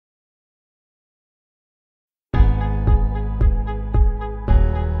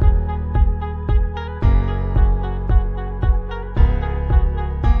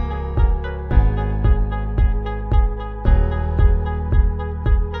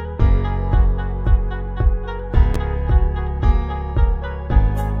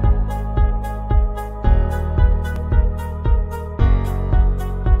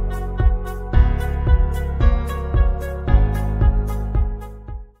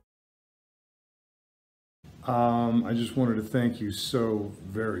I just wanted to thank you so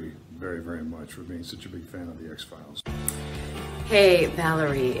very, very, very much for being such a big fan of the X-Files. Hey,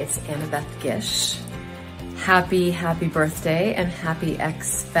 Valerie, it's Annabeth Gish. Happy birthday and happy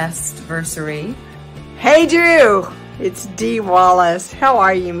X-Fest-versary. Hey, Drew, it's Dee Wallace. How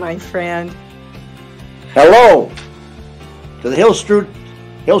are you, my friend? Hello to the Hill Street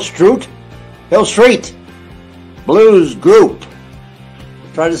Blues Group.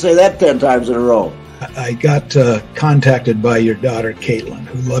 Try to say that 10 times in a row. I got contacted by your daughter, Caitlin,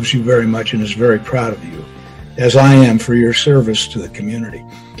 who loves you very much and is very proud of you, as I am for your service to the community.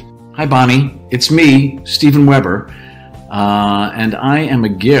 Hi, Bonnie. It's me, Stephen Weber, and I am a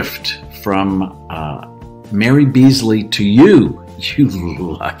gift from Mary Beasley to you, you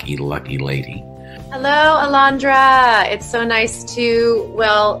lucky, lucky lady. Hello, Alondra. It's so nice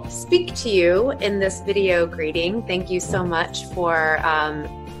to, speak to you in this video greeting. Thank you so much for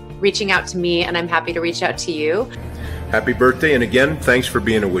reaching out to me, and I'm happy to reach out to you. Happy birthday, and again, thanks for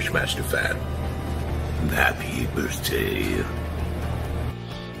being a Wishmaster fan. Happy birthday.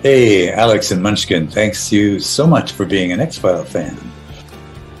 Hey, Alex and Munchkin, thanks you so much for being an X-File fan.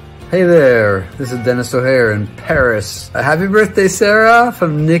 Hey there, this is Dennis O'Hare in Paris. Happy birthday, Sarah,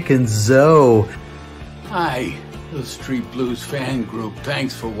 from Nick and Zoe. Hi, the Street Blues fan group.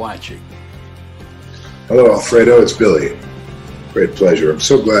 Thanks for watching. Hello, Alfredo. It's Billy. Great pleasure. I'm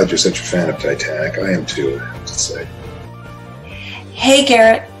so glad you're such a fan of Titanic. I am too, I have to say. Hey,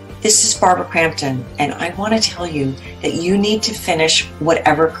 Garrett. This is Barbara Crampton, and I want to tell you that you need to finish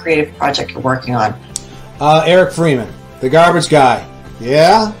whatever creative project you're working on. Eric Freeman, the garbage guy.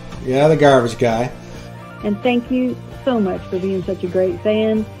 Yeah, the garbage guy. And thank you so much for being such a great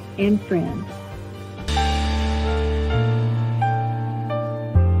fan and friend.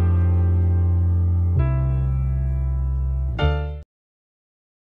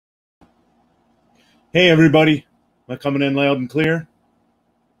 Hey everybody, am I coming in loud and clear?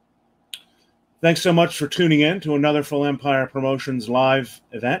 Thanks so much for tuning in to another Full Empire Promotions live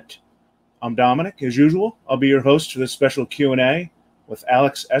event. I'm Dominic, as usual. I'll be your host for this special Q&A with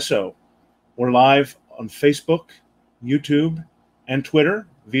Alex Essoe. We're live on Facebook, YouTube, and Twitter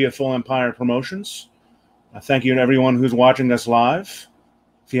via Full Empire Promotions. Thank you to everyone who's watching us live.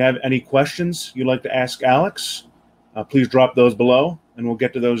 If you have any questions you'd like to ask Alex, please drop those below, and we'll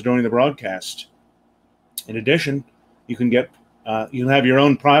get to those during the broadcast. In addition, you can have your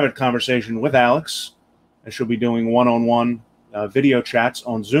own private conversation with Alex, as she'll be doing one-on-one video chats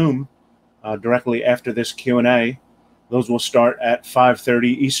on Zoom directly after this Q&A. Those will start at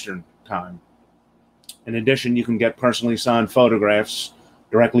 5:30 Eastern Time. In addition, you can get personally signed photographs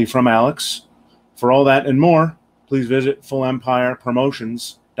directly from Alex. For all that and more, please visit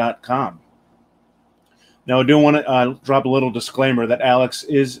fullempirepromotions.com. Now, I do want to drop a little disclaimer that Alex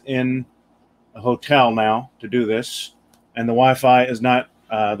is in a hotel now to do this, and the Wi-Fi is not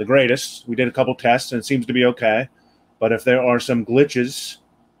the greatest. We did a couple tests and it seems to be okay, but if there are some glitches,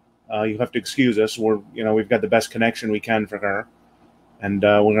 you have to excuse us. We've got the best connection we can for her, and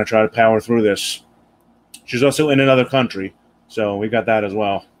we're going to try to power through this. She's also in another country, so we got that as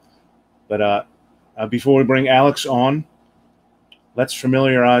well. But before we bring Alex on, let's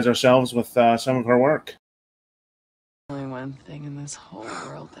familiarize ourselves with some of her work. Only one thing in this whole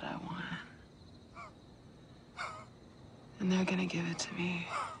world that I want. And they're gonna give it to me.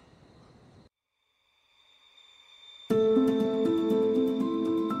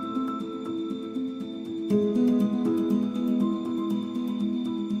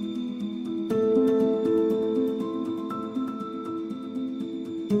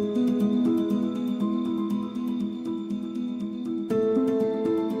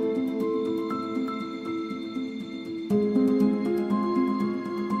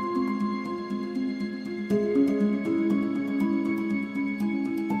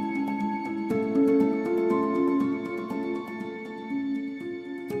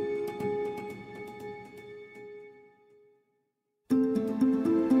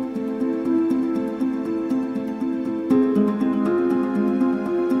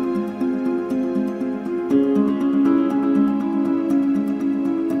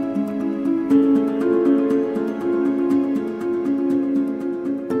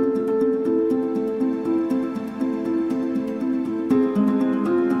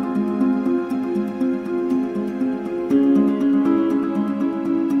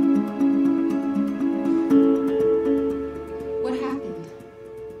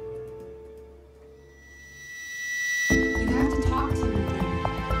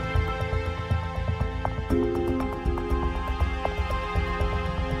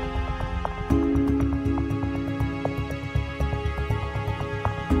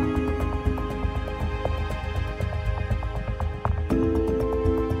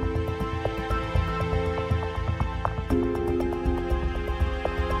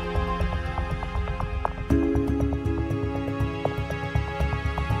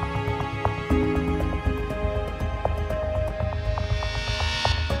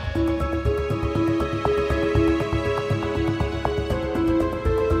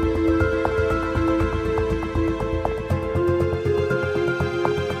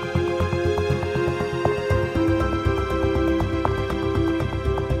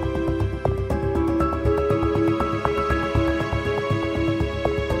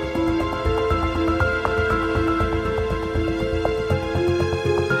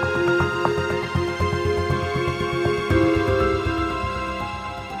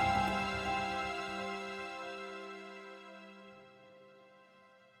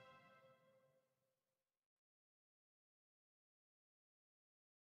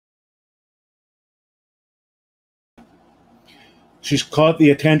 She's caught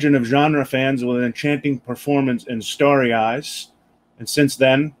the attention of genre fans with an enchanting performance in Starry Eyes, and since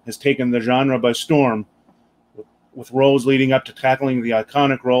then has taken the genre by storm, with roles leading up to tackling the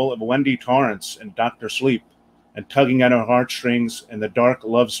iconic role of Wendy Torrance in Dr. Sleep and tugging at her heartstrings in the dark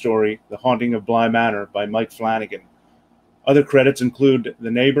love story The Haunting of Bly Manor by Mike Flanagan. Other credits include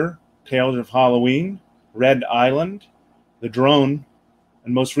The Neighbor, Tales of Halloween, Red Island, The Drone,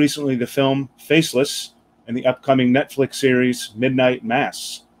 and most recently the film Faceless and the upcoming Netflix series Midnight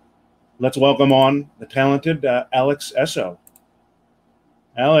Mass. Let's welcome on the talented Alex Essoe.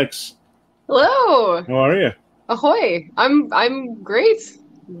 Alex. Hello. How are you? Ahoy. I'm great.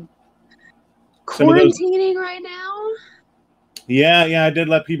 Quarantining right now? Yeah, I did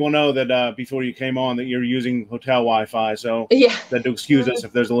let people know that before you came on that you're using hotel Wi-Fi, so yeah, that to excuse us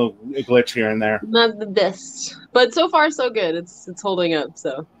if there's a little glitch here and there. Not the best, but so far so good. It's holding up.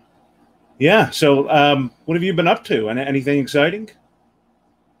 So yeah. So what have you been up to? Anything exciting?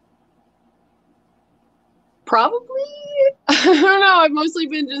 Probably. I don't know. I've mostly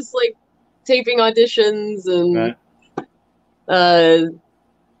been just like taping auditions and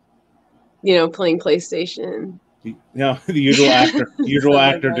playing PlayStation. The usual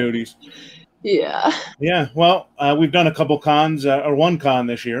actor duties. Yeah. Yeah. Well, we've done a couple cons, or one con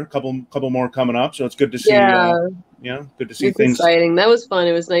this year. A couple more coming up. So it's good to see. Yeah. Good to see it's things. Exciting. That was fun.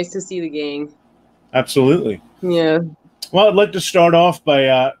 It was nice to see the gang. Absolutely. Yeah. Well, I'd like to start off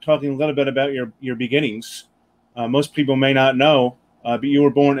by talking a little bit about your beginnings. Most people may not know, but you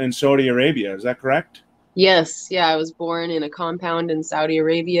were born in Saudi Arabia. Is that correct? Yes. Yeah. I was born in a compound in Saudi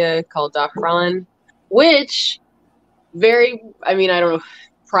Arabia called Dhafran, which. I don't know if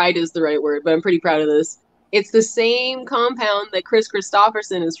pride is the right word, but I'm pretty proud of this. It's the same compound that Chris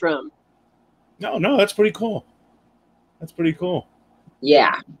Christopherson is from. No, that's pretty cool. That's pretty cool.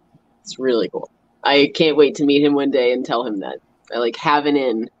 Yeah, it's really cool. I can't wait to meet him one day and tell him that. I have an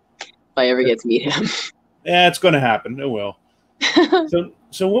in if I ever get to meet him. Yeah, it's going to happen. It will.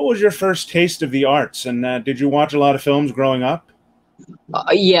 So what was your first taste of the arts? And did you watch a lot of films growing up?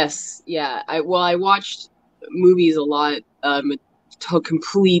 Yes. Yeah. I watched movies a lot. I'm a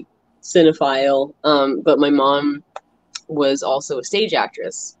complete cinephile, but my mom was also a stage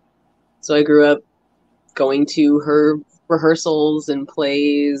actress, so I grew up going to her rehearsals and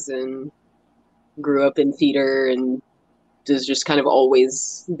plays, and grew up in theater, and was just kind of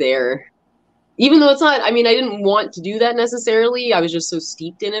always there. Even though it's not, I didn't want to do that necessarily. I was just so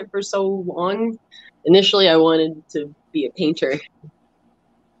steeped in it for so long. Initially, I wanted to be a painter.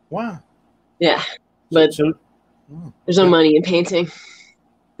 Wow. Yeah. But there's no money in painting.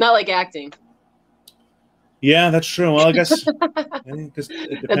 Not like acting. Yeah, that's true. Well, I guess it depends that's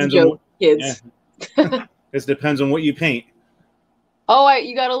a joke, on what, kids. Yeah. It depends on what you paint. Oh,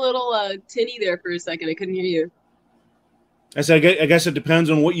 you got a little tinny there for a second. I couldn't hear you. I guess it depends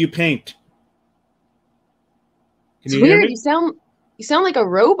on what you paint. It's weird. You sound like a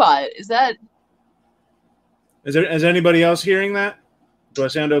robot. Is anybody else hearing that? Do I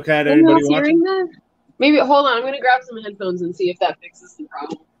sound okay to anybody watching? Hearing that? Maybe, hold on, I'm going to grab some headphones and see if that fixes the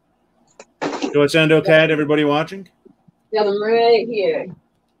problem. Do I sound okay to everybody watching? Yeah, I'm right here.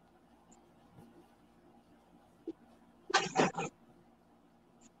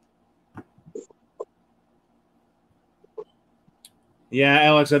 Yeah,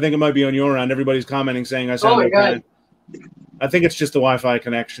 Alex, I think it might be on your end. Everybody's commenting saying I sound okay. God. I think it's just the Wi-Fi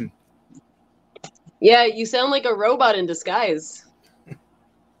connection. Yeah, you sound like a robot in disguise.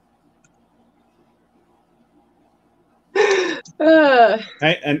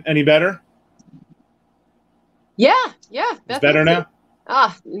 Hey, and any better? Yeah, it's better now.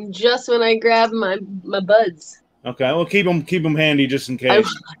 Just when I grab my buds. Okay, well keep them handy just in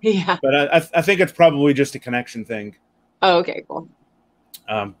case. Yeah, but I think it's probably just a connection thing. Oh, okay, cool.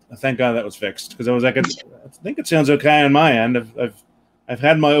 Thank God that was fixed, because I was like, I think it sounds okay on my end. I've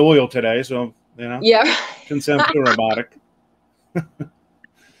had my oil today, so yeah, shouldn't sound too robotic.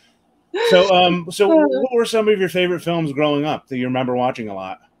 So what were some of your favorite films growing up that you remember watching a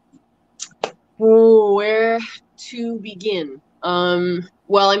lot? Oh, where to begin? Well,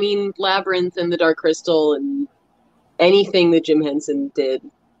 Labyrinth and The Dark Crystal and anything that Jim Henson did,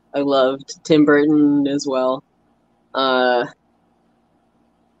 I loved. Tim Burton as well.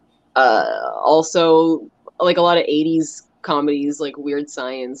 Also, like a lot of 80s comedies, like Weird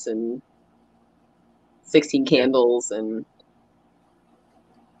Science and 16 Candles and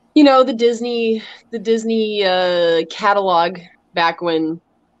the Disney catalog back when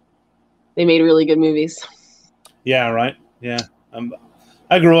they made really good movies. Yeah, right. Yeah,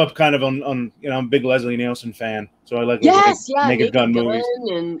 I grew up kind of on I'm a big Leslie Nielsen fan, so I like Naked Gun movies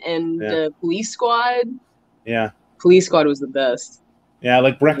and Police Squad. Yeah, Police Squad was the best. Yeah,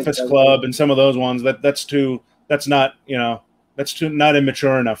 like Breakfast Club and some of those ones. That's not not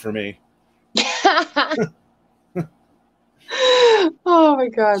immature enough for me. Oh my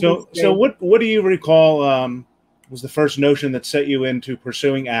God. So what do you recall was the first notion that set you into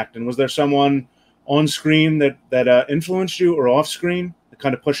pursuing acting? Was there someone on screen that influenced you, or off screen that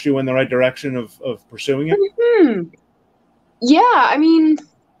kind of pushed you in the right direction of pursuing it? Yeah, I mean,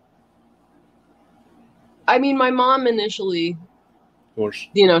 my mom initially, of course,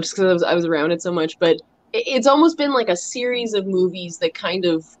 just because I was around it so much, but it's almost been like a series of movies that kind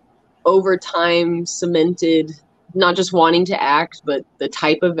of over time cemented not just wanting to act, but the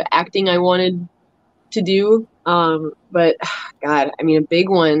type of acting I wanted to do. But God, I mean, a big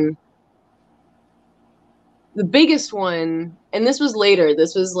one, the biggest one, and this was later.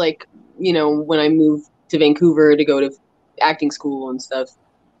 This was like, when I moved to Vancouver to go to acting school and stuff.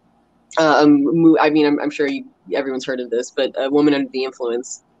 I mean, I'm sure everyone's heard of this, but A Woman Under the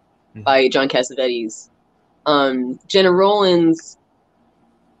Influence by John Cassavetes. Jenna Rollins'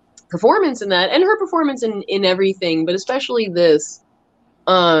 performance in that, and her performance in everything, but especially this,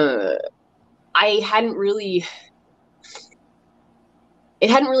 it hadn't really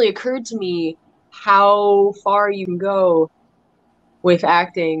occurred to me how far you can go with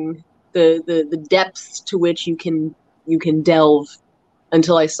acting, the depths to which you can delve,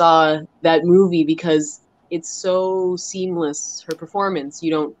 until I saw that movie, because it's so seamless, her performance.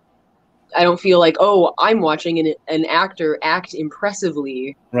 I don't feel like, oh, I'm watching an actor act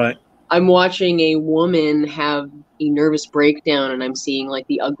impressively. Right. I'm watching a woman have a nervous breakdown, and I'm seeing like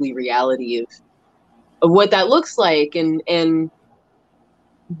the ugly reality of what that looks like. And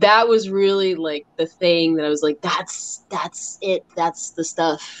that was really like the thing that I was like, that's it. That's the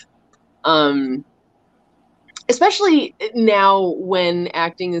stuff. Especially now when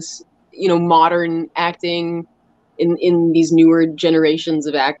acting is, modern acting in these newer generations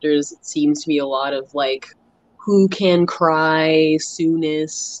of actors, it seems to be a lot of like, who can cry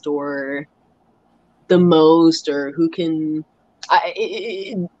soonest or the most, or who can,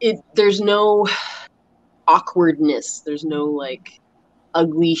 there's no awkwardness. There's no like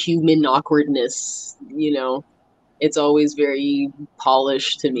ugly human awkwardness, it's always very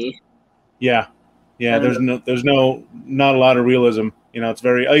polished to me. Yeah. There's not a lot of realism. It's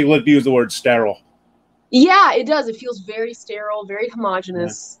very, I like to use the word sterile. Yeah, it does. It feels very sterile, very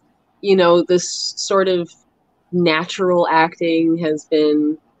homogenous. Yeah. This sort of natural acting has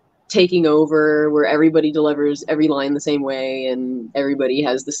been taking over, where everybody delivers every line the same way, and everybody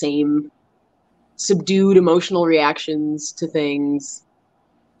has the same subdued emotional reactions to things.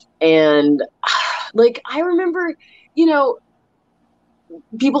 And like, I remember,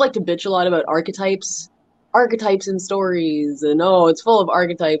 people like to bitch a lot about archetypes in stories, and it's full of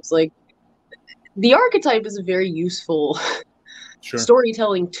archetypes. Like, the archetype is a very useful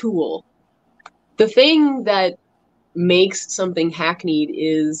storytelling tool. The thing that makes something hackneyed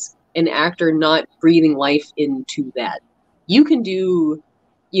is an actor not breathing life into that. You can do,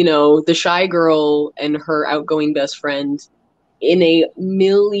 the shy girl and her outgoing best friend in a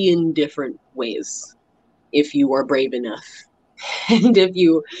million different ways, if you are brave enough. And if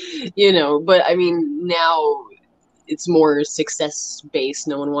you, but I mean, now it's more success based.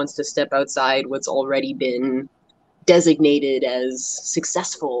 No one wants to step outside what's already been designated as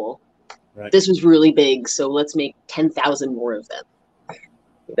successful. Right. This was really big, so let's make 10,000 more of them.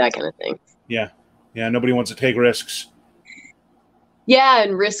 That kind of thing. Yeah. Nobody wants to take risks. Yeah,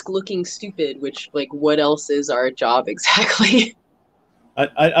 and risk looking stupid, which, like, what else is our job exactly?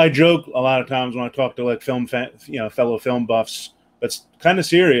 I joke a lot of times when I talk to like fellow film buffs. That's kind of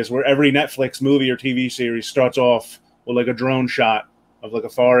serious, where every Netflix movie or TV series starts off with like a drone shot of like a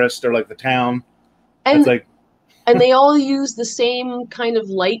forest or like the town. And and they all use the same kind of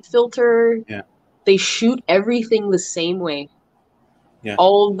light filter. Yeah. They shoot everything the same way. Yeah.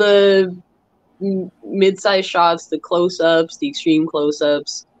 All the mid-sized shots, the close-ups, the extreme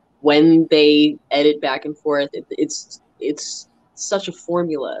close-ups, when they edit back and forth, it's such a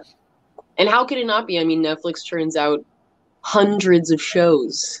formula. And how could it not be? I mean, Netflix turns out hundreds of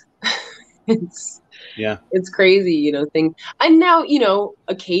shows. It's crazy, thing. And now,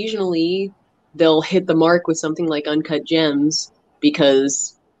 occasionally they'll hit the mark with something like Uncut Gems,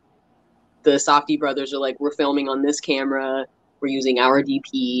 because the Safdie brothers are like, we're filming on this camera, we're using our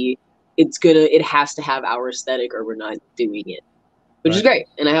DP, it has to have our aesthetic or we're not doing it, which is great.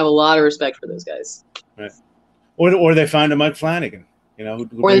 And I have a lot of respect for those guys. Right. Or they find a Mike Flanagan, who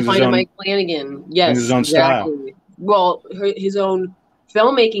or they find a Mike Flanagan. Yes, his own style. Well, his own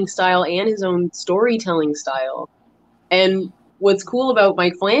filmmaking style and his own storytelling style. And what's cool about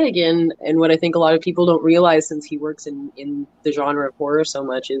Mike Flanagan, and what I think a lot of people don't realize since he works in the genre of horror so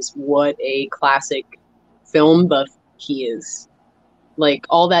much, is what a classic film buff he is. Like,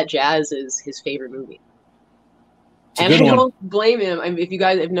 All That Jazz is his favorite movie. And I don't blame him. I mean,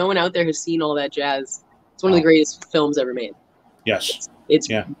 if no one out there has seen All That Jazz, it's one of the greatest films ever made. Yes. It's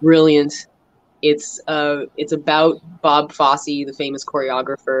brilliant. It's about Bob Fosse, the famous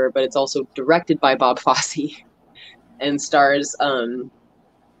choreographer, but it's also directed by Bob Fosse and stars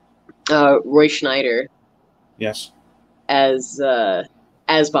Roy Schneider. Yes. As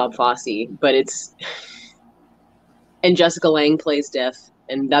Bob Fosse, but and Jessica Lange plays Death,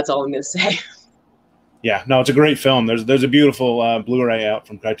 and that's all I'm going to say. Yeah, no, it's a great film. There's a beautiful Blu-ray out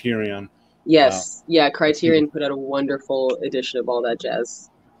from Criterion. Yes, Criterion put out a wonderful edition of All That Jazz.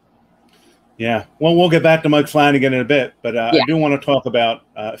 Yeah, well, we'll get back to Mike Flanagan in a bit, but I do want to talk about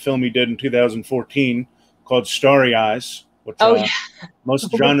a film he did in 2014 called Starry Eyes, which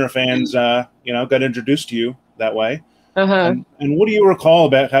most genre fans, got introduced to you that way. And what do you recall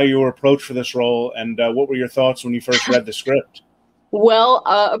about how you were approached for this role, and what were your thoughts when you first read the script? Well,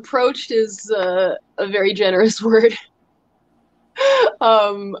 approached is a very generous word.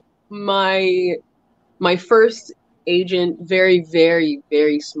 My first agent, very, very,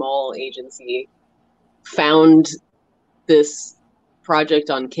 very small agency, found this project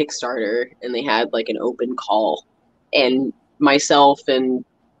on Kickstarter, and they had like an open call, and myself and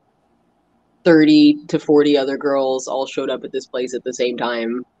 30 to 40 other girls all showed up at this place at the same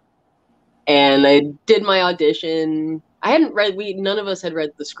time, and I did my audition. None of us had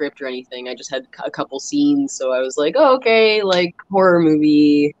read the script or anything. I just had a couple scenes, so I was like, oh, okay, like horror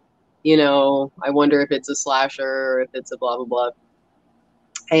movie, I wonder if it's a slasher or if it's a blah blah blah.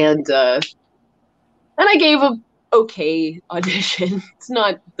 And I gave a okay audition. It's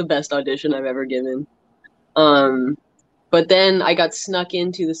not the best audition I've ever given. But then I got snuck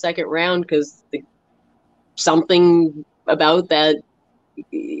into the second round because something about that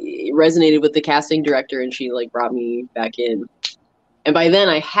resonated with the casting director, and she brought me back in. And by then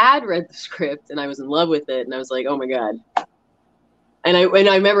I had read the script and I was in love with it, and I was like, oh my god. And I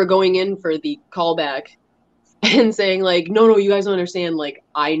remember going in for the callback and saying no, you guys don't understand.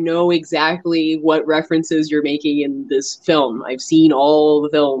 I know exactly what references you're making in this film. I've seen all the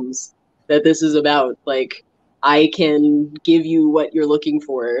films that this is about. I can give you what you're looking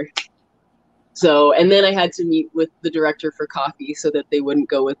for. So, and then I had to meet with the director for coffee so that they wouldn't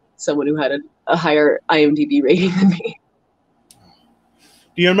go with someone who had a higher IMDb rating than me.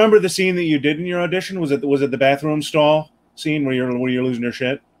 Do you remember the scene that you did in your audition? Was it the bathroom stall scene where you're losing your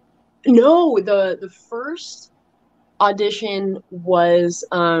shit? No, the first audition was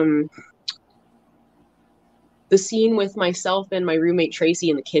the scene with myself and my roommate Tracy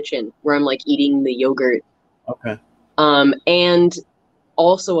in the kitchen where I'm eating the yogurt. Okay. And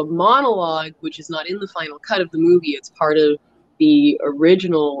also a monologue, which is not in the final cut of the movie. It's part of the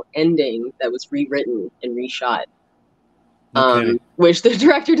original ending that was rewritten and reshot. Okay. Which the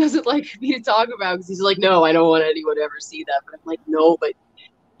director doesn't like me to talk about because he's like, no, I don't want anyone to ever see that. But I'm like, no, but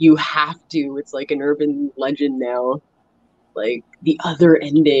you have to. It's like an urban legend now. The other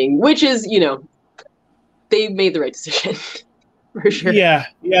ending, which is, they made the right decision. For sure. Yeah,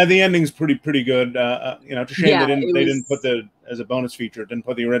 the ending's pretty good. It's a shame they didn't put as a bonus feature. Didn't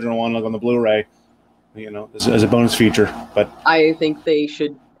put the original one on the Blu-ray. As a bonus feature. But I think they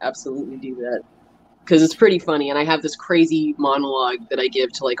should absolutely do that because it's pretty funny. And I have this crazy monologue that I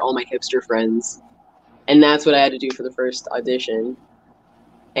give to all my hipster friends, and that's what I had to do for the first audition.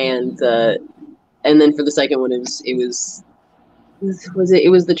 And then for the second one, it was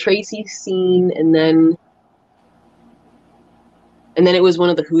the Tracy scene, and then it was one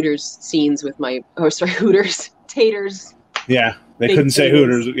of the Hooters scenes with Hooters, taters. Yeah, they Big couldn't say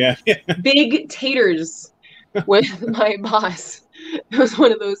taters. Hooters. Yeah. Big taters with my boss. It was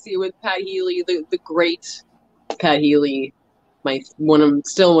one of those scenes with Pat Healy, the great Pat Healy,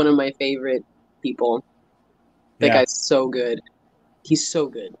 still one of my favorite people. That guy's so good. He's so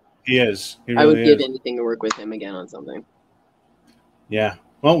good. He is. He I would really give is. anything to work with him again on something. Yeah.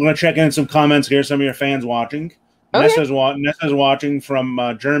 Well, we're going to check in some comments here. Some of your fans watching. Okay. Nessa's watching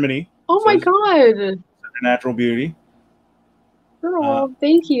from Germany. Oh my god. Natural beauty. Girl,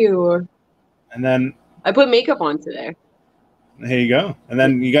 thank you. And then I put makeup on today. here you go. And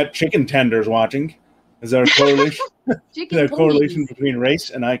then you got chicken tenders watching. Is there a correlation? Is there a correlation between race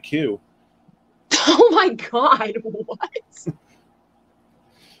and IQ? Oh my god, what?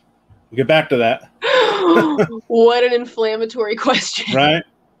 We'll get back to that. What an inflammatory question. Right?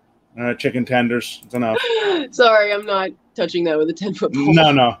 All right, chicken tenders. It's enough. Sorry, I'm not touching that with a 10-foot pole.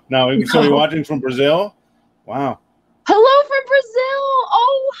 No. So you're watching from Brazil? Wow. Hello from Brazil.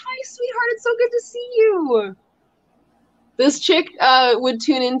 Oh, hi, sweetheart. It's so good to see you. This chick would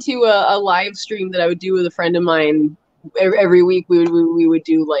tune into a live stream that I would do with a friend of mine. Every week we would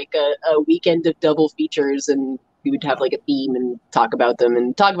do like a weekend of double features, and we would have like a theme and talk about them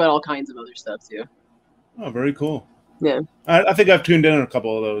and talk about all kinds of other stuff too. Oh, very cool. Yeah. I think I've tuned in on a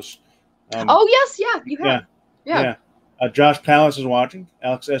couple of those. Oh, yes. Yeah, you have. Yeah. Josh Palace is watching.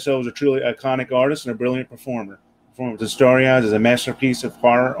 Alex Essoe is a truly iconic artist and a brilliant performer. Performance of Starry Eyes is a masterpiece of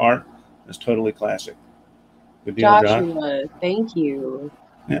horror art. It's totally classic. Good deal, Josh. Joshua, thank you.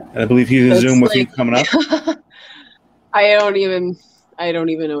 Yeah, and I believe he's in Zoom with you coming up. I don't even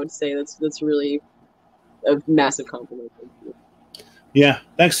know what to say. That's really a massive compliment. Thank you. Yeah,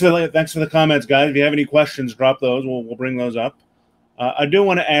 thanks for the comments, guys. If you have any questions, drop those. We'll bring those up. I do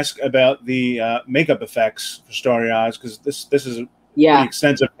want to ask about the makeup effects for Starry Eyes, because this is pretty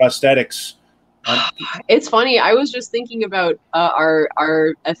extensive prosthetics. It's funny. I was just thinking about our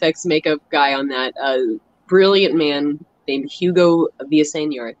FX makeup guy on that brilliant man named Hugo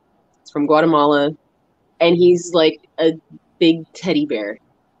Villaseñor. He's from Guatemala, and he's like a big teddy bear.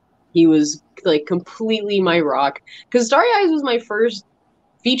 He was like completely my rock, because Starry Eyes was my first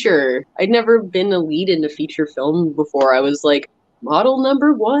feature. I'd never been a lead in a feature film before. I was like model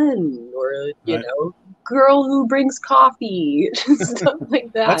number 1, or you know, girl who brings coffee, stuff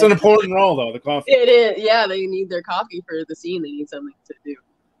like that. That's an important role, though, the coffee. It is. Yeah, they need their coffee for the scene. They need something to do.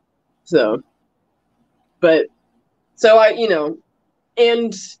 So, but so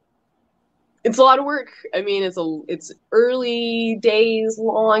and it's a lot of work. I mean, it's early days,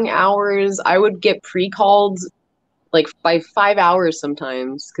 long hours. I would get pre-called like by 5 hours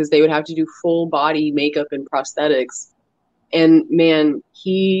sometimes, because they would have to do full body makeup and prosthetics. And man,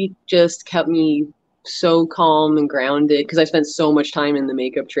 he just kept me so calm and grounded, because I spent so much time in the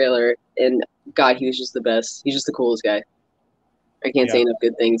makeup trailer, and God, he was just the best. He's just the coolest guy. I can't say enough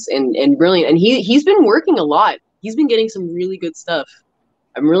good things. And brilliant. And he's been working a lot. He's been getting some really good stuff.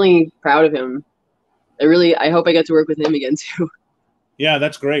 I'm really proud of him. I hope I get to work with him again too. Yeah,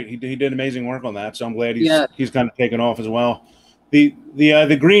 that's great. He did amazing work on that. So I'm glad he's kind of taken off as well.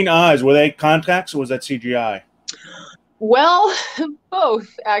 The green eyes, were they contacts or was that CGI? Well, both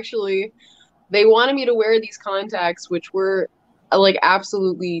actually. They wanted me to wear these contacts, which were like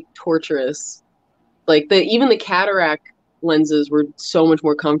absolutely torturous. Like even the cataract lenses were so much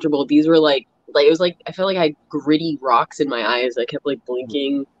more comfortable. These were like it was like I felt like I had gritty rocks in my eyes. I kept like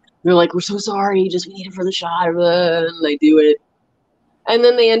blinking. They're like, "We're so sorry, just we need it for the shot," and I do it. And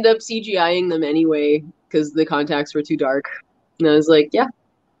then they end up CGIing them anyway because the contacts were too dark. And I was like, "Yeah."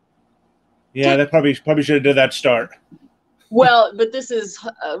 Yeah, that probably should have did that start. Well, but this is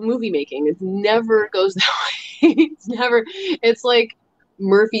movie making. It never goes that way. It's like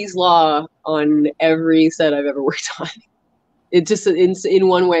Murphy's Law on every set I've ever worked on. It just in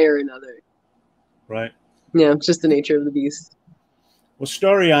one way or another. Right. Yeah, it's just the nature of the beast. Well,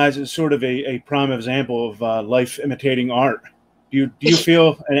 Starry Eyes is sort of a prime example of life imitating art. Do you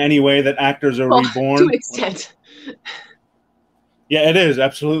feel in any way that actors are reborn? To an extent. Yeah, it is,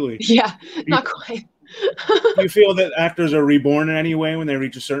 absolutely. Yeah, not quite. Do you feel that actors are reborn in any way when they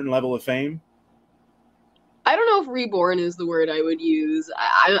reach a certain level of fame? I don't know if reborn is the word I would use.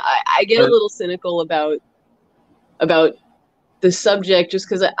 I get a little cynical about the subject, just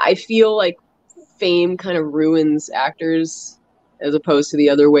because I feel like fame kind of ruins actors as opposed to the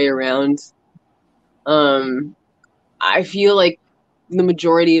other way around. I feel like the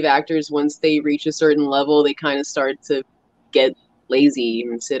majority of actors, once they reach a certain level, they kind of start to get lazy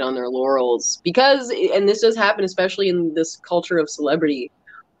and sit on their laurels, because, and this does happen especially in this culture of celebrity,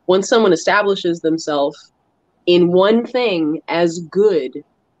 once someone establishes themselves in one thing as good,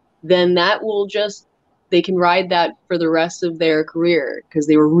 then that will just, they can ride that for the rest of their career because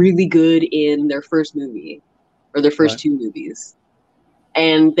they were really good in their first movie or their first two movies.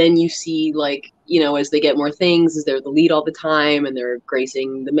 And then you see, like, as they get more things, as they're the lead all the time and they're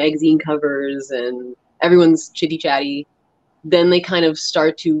gracing the magazine covers and everyone's chitty chatty, then they kind of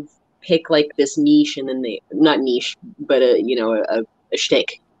start to pick like this niche, and then not niche, but a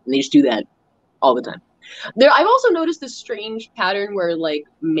shtick, and they just do that all the time. I've also noticed this strange pattern where like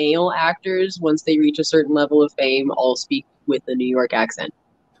male actors, once they reach a certain level of fame, all speak with a New York accent,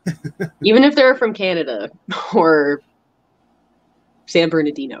 even if they're from Canada or San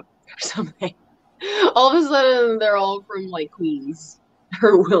Bernardino or something. All of a sudden, they're all from like Queens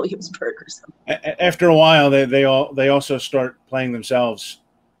or Williamsburg or something. After a while, they also start playing themselves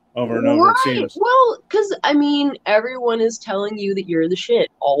over and over. It seems. Well, because I mean, everyone is telling you that you're the shit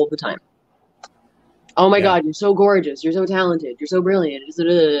all the time. Oh my Yeah. God, you're so gorgeous. You're so talented. You're so brilliant.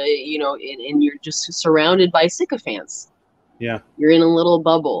 You know, and you're just surrounded by sycophants. Yeah. You're in a little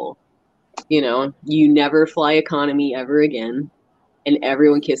bubble. You know, you never fly economy ever again, and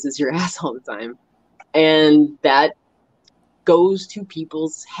everyone kisses your ass all the time. And that goes to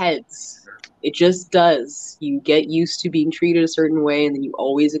people's heads. It just does. You get used to being treated a certain way, and then you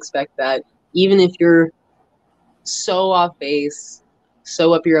always expect that, even if you're so off base,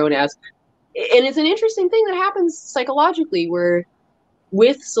 so up your own ass. And it's an interesting thing that happens psychologically, where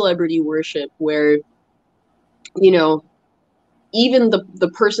with celebrity worship, where, you know, even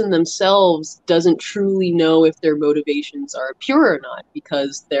the person themselves doesn't truly know if their motivations are pure or not,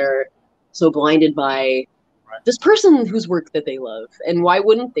 because they're so blinded by this person whose work that they love. And why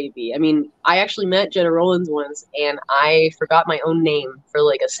wouldn't they be? I mean, I actually met Jenna Rollins once, and I forgot my own name for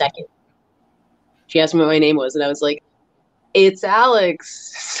like a second. She asked me what my name was, and I was like, it's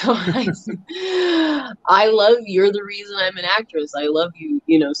Alex. So I love you. You're the reason I'm an actress. I love you.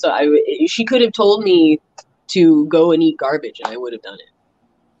 You know, so she could have told me to go and eat garbage, and I would have done it.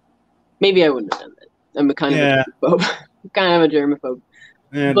 Maybe I wouldn't have done that. I'm a kind of a germaphobe. kind of a germaphobe.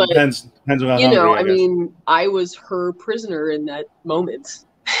 Yeah, But, depends on how you know, hungry, I guess. mean, I was her prisoner in that moment.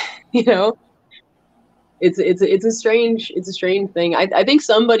 You know, it's a strange thing. I think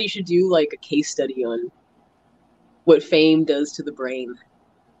somebody should do like a case study on what fame does to the brain.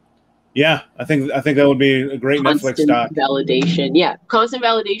 Yeah, I think that would be a great Constant Netflix doc. validation. Yeah, constant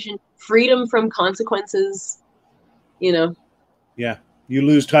validation, freedom from consequences. You know. Yeah, you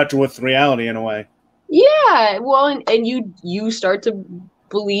lose touch with reality in a way. Yeah, well, and you start to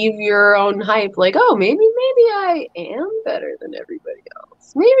believe your own hype, like, oh, maybe I am better than everybody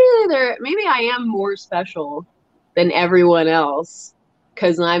else. Maybe I am more special than everyone else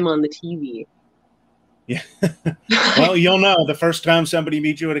because I'm on the TV. Yeah. Well, you'll know the first time somebody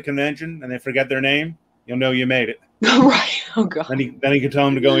meets you at a convention and they forget their name, you'll know you made it. Right. Oh God. Then you can tell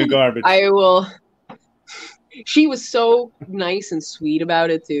them to go eat garbage. I will. She was so nice and sweet about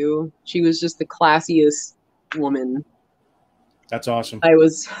it too. She was just the classiest woman. That's awesome. I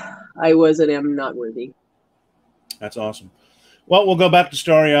was and am not worthy. That's awesome. Well, we'll go back to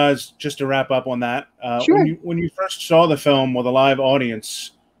Starry Eyes just to wrap up on that. Sure. When you first saw the film with a live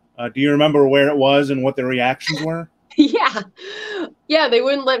audience, do you remember where it was and what the reactions were? Yeah, they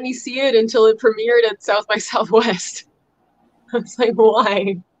wouldn't let me see it until it premiered at South by Southwest. I was like,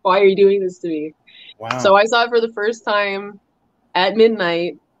 why are you doing this to me? Wow. So I saw it for the first time at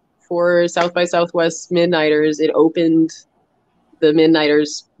midnight for South by Southwest Midnighters. It opened the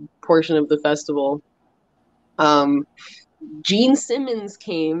Midnighters portion of the festival. Gene Simmons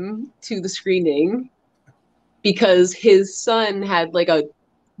came to the screening because his son had like a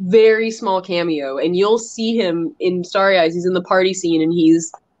very small cameo, and you'll see him in Starry Eyes. He's in the party scene, and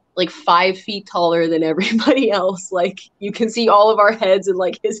he's like 5 feet taller than everybody else. Like, you can see all of our heads, and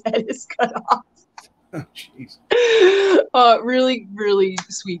like his head is cut off. Oh, jeez. Really, really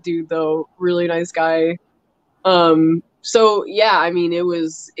sweet dude, though. Really nice guy. So yeah, I mean, I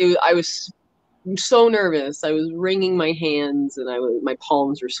was so nervous. I was wringing my hands, and my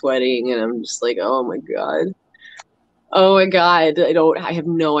palms were sweating, and I'm just like, oh my god, I have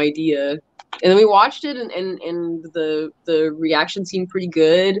no idea. And then we watched it, and the reaction seemed pretty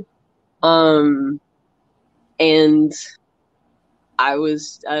good. And I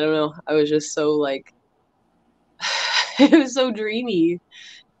don't know, I was just so like, it was so dreamy,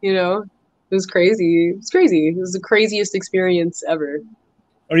 you know. It was crazy. It was the craziest experience ever.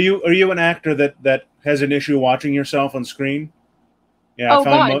 Are you an actor that has an issue watching yourself on screen? Yeah, Oh I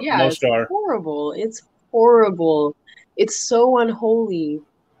find God, yeah, most it's are. horrible. It's horrible. It's so unholy,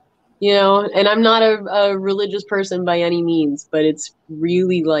 you know. And I'm not a religious person by any means, but it's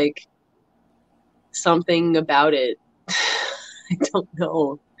really like something about it. I don't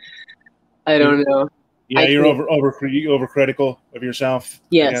know. I don't know. Yeah, you're overcritical of yourself.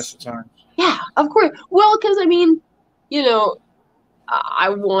 Yes. I guess at times. Yeah, of course. Well, because I mean, you know, I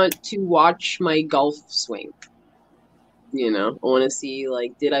want to watch my golf swing. You know, I want to see,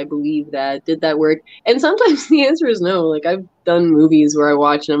 like, did I believe that? Did that work? And sometimes the answer is no. Like, I've done movies where I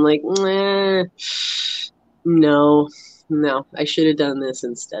watch and I'm like, no, I should have done this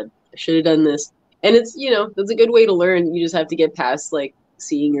instead. I should have done this. And it's, you know, that's a good way to learn. You just have to get past, like,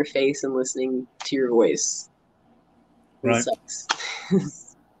 seeing your face and listening to your voice. Right. It sucks.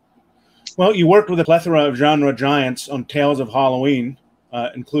 Well, you worked with a plethora of genre giants on Tales of Halloween,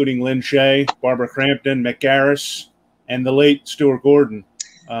 including Lynn Shay, Barbara Crampton, Mick Garris, and the late Stuart Gordon.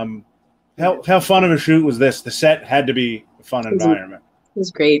 How fun of a shoot was this? The set had to be a fun environment. It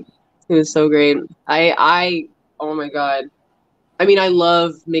was great. It was so great. Oh my God. I mean, I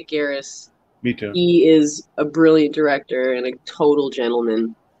love Mick Garris. Me too. He is a brilliant director and a total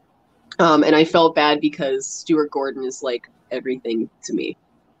gentleman. And I felt bad because Stuart Gordon is like everything to me.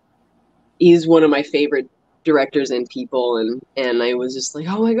 He's one of my favorite directors and people, and I was just like,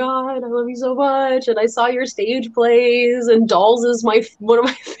 oh my god, I love you so much. And I saw your stage plays, and Dolls is one of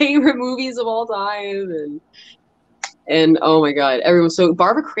my favorite movies of all time. And oh my god, everyone. So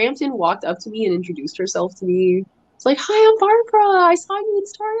Barbara Crampton walked up to me and introduced herself to me. It's like, hi, I'm Barbara. I saw you in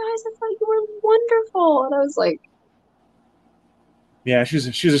Starry Eyes. I thought you were wonderful. And I was like, yeah, she's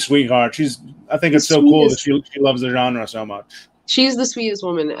a sweetheart. I think it's so cool that she loves the genre so much. She's the sweetest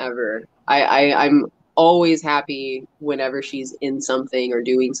woman ever. I'm always happy whenever she's in something or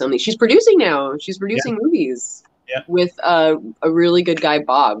doing something. She's producing now. She's producing movies with a really good guy,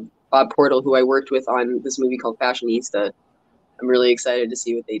 Bob Portal, who I worked with on this movie called Fashionista. I'm really excited to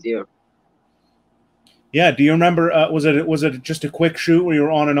see what they do. Yeah, do you remember? Was it just a quick shoot where you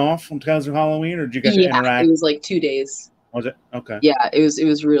were on and off from Tales of Halloween, or did you get to interact? It was like 2 days. Was it? Okay. Yeah, it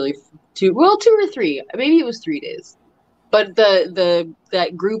was really 2 or 3. Maybe it was 3 days. But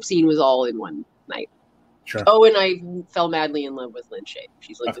that group scene was all in one night. Sure. Oh, and I fell madly in love with Lynn Shay.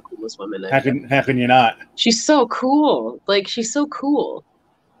 She's like the coolest woman. How can you not? She's so cool. Like, she's so cool.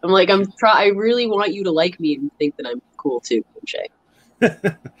 I'm like, I really want you to like me and think that I'm cool too, Lynn Shay.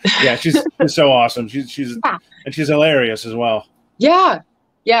 Yeah, she's so awesome. She's and she's hilarious as well. Yeah.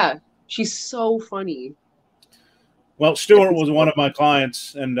 She's so funny. Well, Stuart was one of my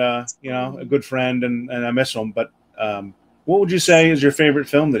clients, and a good friend, and I miss him. But what would you say is your favorite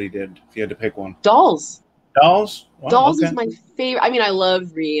film that he did, if you had to pick one? Dolls. Dolls? Wow, Dolls is my favorite. I mean, I love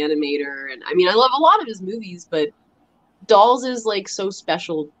Reanimator, and I mean, I love a lot of his movies, but Dolls is like so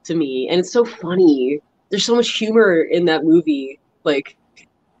special to me, and it's so funny. There's so much humor in that movie. Like,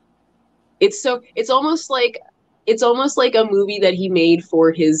 it's almost like a movie that he made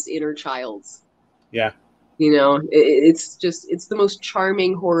for his inner child. Yeah. It's the most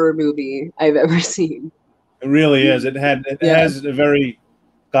charming horror movie I've ever seen. It really is. It has a very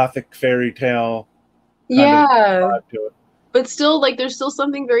gothic fairy tale kind of vibe to it. But still, like, there's still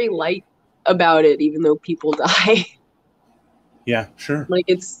something very light about it, even though people die. Yeah, sure. Like,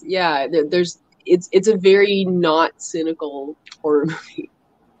 it's a very not cynical horror movie.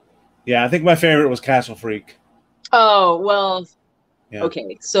 Yeah, I think my favorite was Castle Freak. Oh, well, yeah.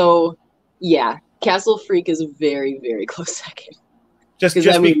 Okay, so yeah, Castle Freak is a very, very close second. Just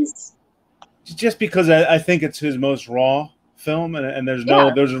because I think it's his most raw film, and there's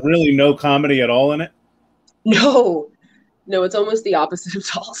really no comedy at all in it. No, it's almost the opposite of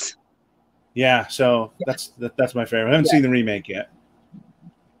Dolls. Yeah, so that's my favorite. I haven't seen the remake yet,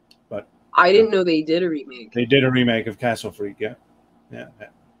 but I didn't know they did a remake. They did a remake of Castle Freak. Yeah.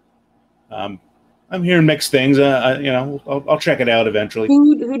 I'm hearing mixed things. I'll check it out eventually.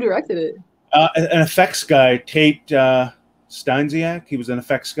 Who directed it? An effects guy, Tate Steinziak. He was an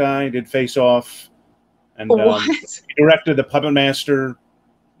effects guy. He did Face Off, and he directed the Puppet Master.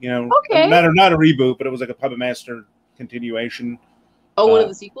 Okay. Not a reboot, but it was like a Puppet Master continuation. Oh, one of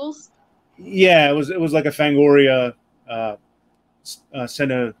the sequels. Yeah, it was like a Fangoria. I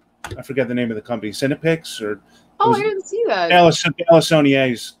forget the name of the company. Cinepix or. Oh, I didn't see that.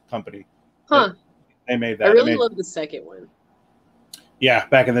 Alisonier's company. Huh. They made that. I really love the second one. Yeah,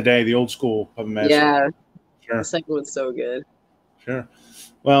 back in the day, the old school Puppet Master. Yeah. Sure. The second one's so good. Sure.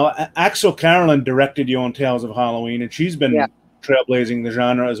 Well, Axel Carolyn directed you on Tales of Halloween, and she's been trailblazing the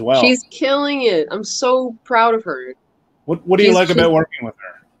genre as well. She's killing it. I'm so proud of her. What do you like about working with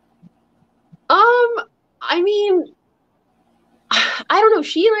her? I mean, I don't know.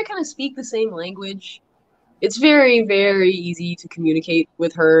 She and I kind of speak the same language. It's very, very easy to communicate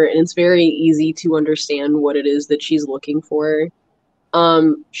with her, and it's very easy to understand what it is that she's looking for.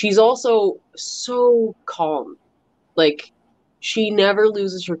 She's also so calm. Like, she never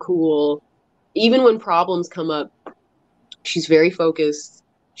loses her cool. Even when problems come up, she's very focused.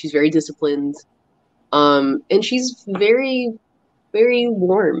 She's very disciplined. And she's very, very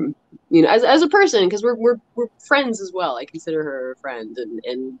warm, as a person, because we're friends as well. I consider her a friend,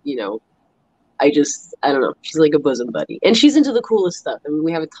 and I don't know. She's like a bosom buddy, and she's into the coolest stuff. I mean,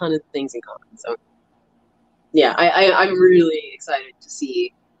 we have a ton of things in common. So, yeah, I'm really excited to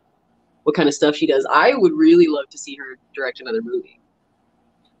see what kind of stuff she does. I would really love to see her direct another movie.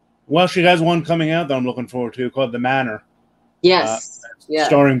 Well, she has one coming out that I'm looking forward to called The Manor. Yes.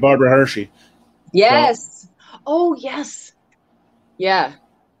 Starring Barbara Hershey. Yes. So, yes. Yeah.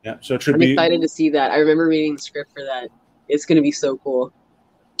 Yeah. So it should I'm excited to see that. I remember reading the script for that. It's going to be so cool.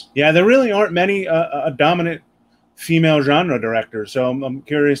 Yeah, there really aren't many dominant female genre directors, so I'm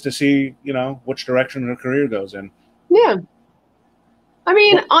curious to see, which direction her career goes in. Yeah. I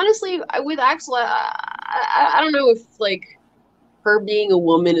mean, honestly, with Axel, I don't know if like her being a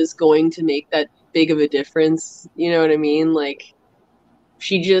woman is going to make that big of a difference. You know what I mean? Like,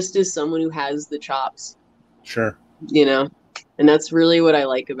 she just is someone who has the chops. Sure. You know, and that's really what I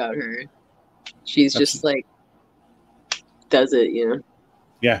like about her. She's just like does it. You know.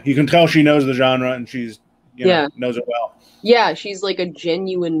 Yeah, you can tell she knows the genre and she's knows it well. Yeah, she's like a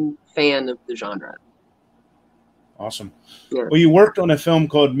genuine fan of the genre. Awesome. Yeah. Well, you worked on a film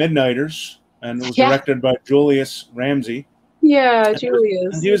called Midnighters, and it was directed by Julius Ramsey. Yeah,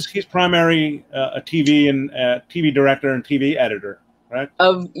 Julius. And he's primary a TV director and TV editor, right?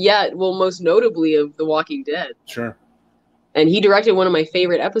 Well, most notably of The Walking Dead. Sure. And he directed one of my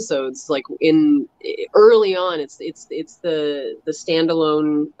favorite episodes, like early on. It's the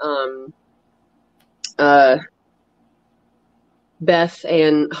standalone Beth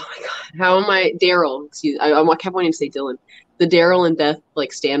and Daryl. Excuse, I kept wanting to say Dylan. The Daryl and Beth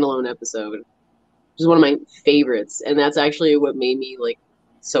like standalone episode, which is one of my favorites, and that's actually what made me like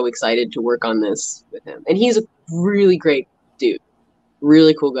so excited to work on this with him. And he's a really great dude,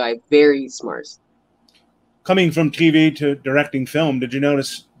 really cool guy, very smart. Coming from TV to directing film, did he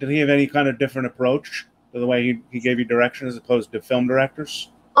have any kind of different approach to the way he gave you direction as opposed to film directors?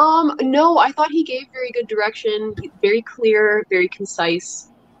 No, I thought he gave very good direction, very clear, very concise.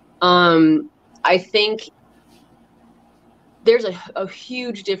 I think there's a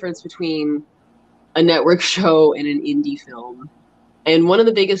huge difference between a network show and an indie film. And one of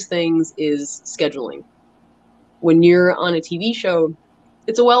the biggest things is scheduling. When you're on a TV show,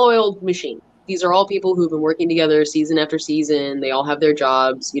 it's a well-oiled machine. These are all people who've been working together season after season. They all have their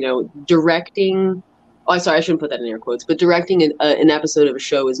jobs, directing. Oh, sorry, I shouldn't put that in air quotes, but directing an episode of a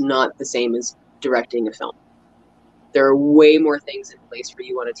show is not the same as directing a film. There are way more things in place for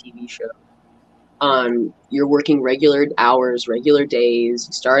you on a TV show. You're working regular hours, regular days.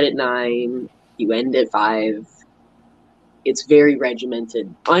 You start at 9, you end at 5. It's very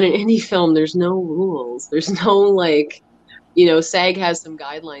regimented. On an indie film, there's no rules. There's no SAG has some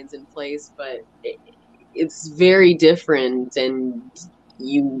guidelines in place, but it's very different, and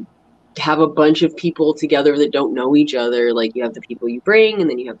you have a bunch of people together that don't know each other. Like, you have the people you bring, and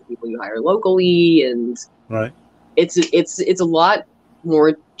then you have the people you hire locally, and right. It's a lot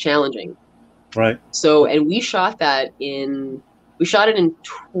more challenging. Right. So, and we shot it in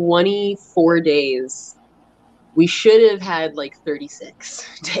 24 days. We should have had like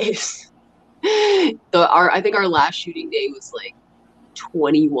 36 days. I think our last shooting day was like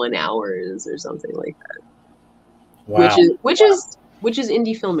 21 hours or something like that. Wow. Which is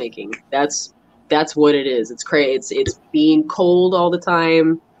indie filmmaking. That's what it is. It's crazy. It's being cold all the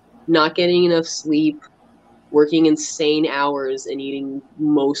time, not getting enough sleep, working insane hours, and eating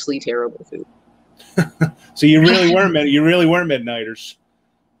mostly terrible food. So you really were Midnighters.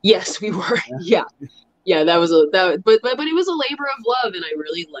 Yes, we were. Yeah. That was but it was a labor of love, and I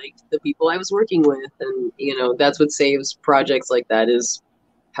really liked the people I was working with, and that's what saves projects like that, is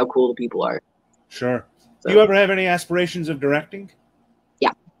how cool the people are. Sure. So, do you ever have any aspirations of directing?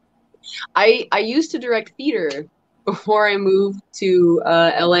 Yeah. I used to direct theater before I moved to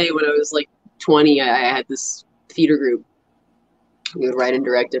LA when I was like 20. I had this theater group. We would write and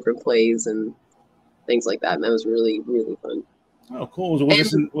direct different plays and things like that, and that was really, really fun. Oh, cool.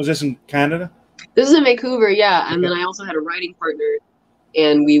 Was this in Canada? This is in Vancouver, yeah. And then I also had a writing partner,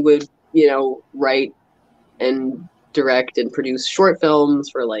 and we would, write and direct and produce short films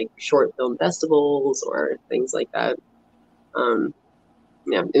for like short film festivals or things like that. It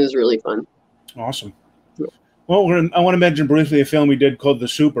was really fun. Awesome. Yeah. Well, I want to mention briefly a film we did called The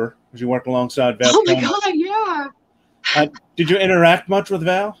Super, because you worked alongside Val. Oh my God, yeah. Did you interact much with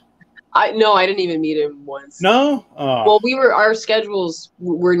Val? No, I didn't even meet him once. No? Oh. Well, our schedules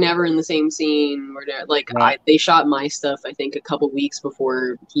were never in the same scene. They shot my stuff, I think, a couple weeks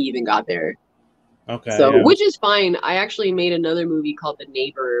before he even got there. Okay. So, yeah. Which is fine. I actually made another movie called The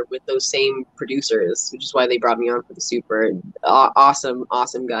Neighbor with those same producers, which is why they brought me on for The Super.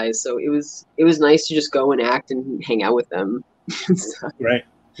 Awesome guys. So it was nice to just go and act and hang out with them. Right.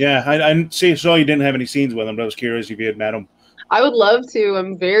 Yeah, I saw you didn't have any scenes with him, but I was curious if you had met him. I would love to.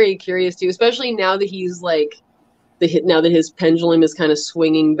 I'm very curious to, especially now that he's now that his pendulum is kind of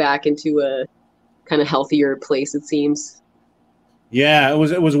swinging back into a kind of healthier place, it seems. Yeah, it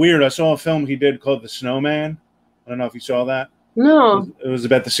was weird. I saw a film he did called The Snowman. I don't know if you saw that. No. It was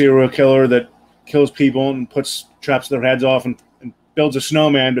about the serial killer that kills people and chops their heads off and builds a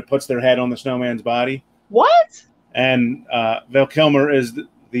snowman, but puts their head on the snowman's body. What? And Val Kilmer is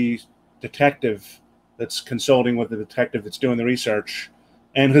the detective that's consulting with the detective that's doing the research,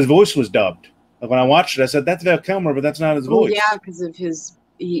 and his voice was dubbed. Like when I watched it, I said, "That's Val Kilmer," but that's not his Well, voice. yeah, because of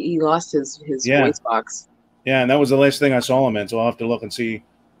he lost his Yeah. voice box. Yeah, and that was the last thing I saw him in, so I'll have to look and see,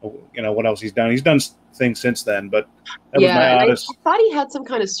 what else he's done. He's done things since then, but that was my And oddest. I thought he had some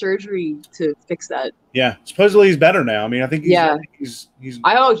kind of surgery to fix that. Yeah, supposedly he's better now. I mean, I think he's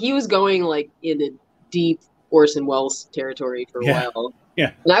he was going like in a deep Orson Welles territory for a while.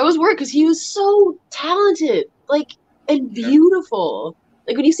 Yeah. And I was worried because he was so talented, like, and beautiful.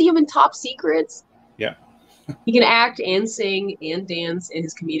 Like when you see him in Top Secrets, Yeah. he can act and sing and dance, and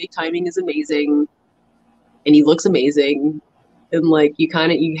his comedic timing is amazing, and he looks amazing. And like you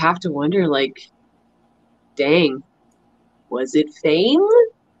have to wonder, like, dang, was it fame?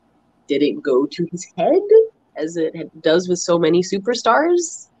 Did it go to his head as it does with so many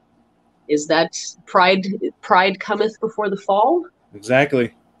superstars? Is that pride cometh before the fall?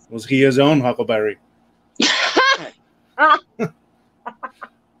 Exactly. Was he his own Huckleberry?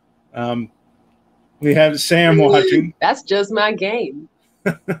 We have Sam watching. That's just my game.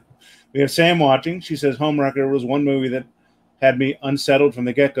 We have Sam watching. She says Homewrecker was one movie that had me unsettled from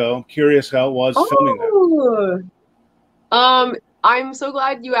the get-go. I'm curious how it was filming that. I'm so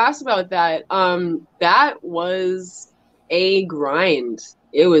glad you asked about that. That was a grind.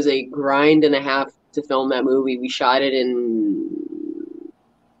 It was a grind and a half to film that movie. We shot it in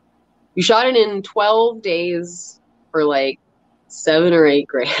 12 days for like $7 or $8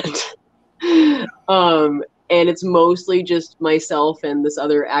 grand. And it's mostly just myself and this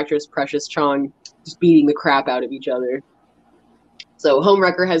other actress, Precious Chong, just beating the crap out of each other. So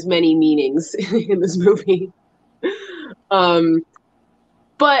Homewrecker has many meanings in this movie.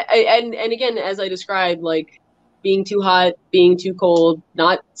 But again, as I described, like being too hot, being too cold,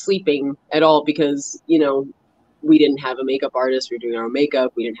 not sleeping at all because, we didn't have a makeup artist. We were doing our own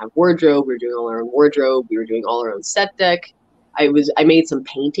makeup. We didn't have wardrobe. We were doing all our own wardrobe. We were doing all our own set deck. I made some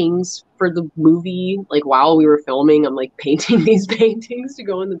paintings for the movie. Like while we were filming, I'm like painting these paintings to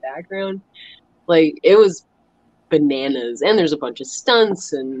go in the background. Like it was bananas. And there's a bunch of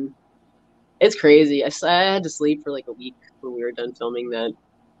stunts and it's crazy. I had to sleep for like a week when we were done filming that.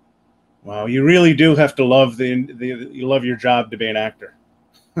 Wow, you really do have to love you love your job to be an actor.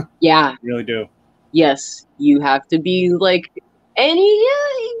 Yeah. You really do. Yes, you have to be like, and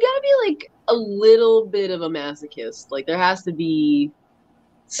you gotta be like a little bit of a masochist. Like there has to be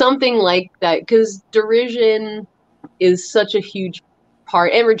something like that because derision is such a huge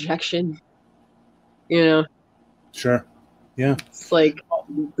part, and rejection. Sure. Yeah. It's like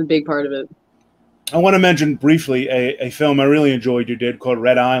the big part of it. I want to mention briefly a film I really enjoyed you did called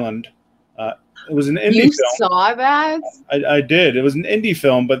Red Island. It was an indie film. You saw that? I did. It was an indie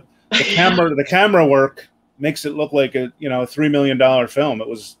film, but the camera work makes it look like a $3 million film. It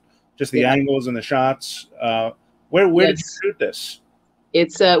was just the angles and the shots. Where did you shoot this?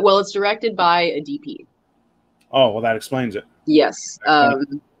 It's it's directed by a DP. Oh, well, that explains it. Yes,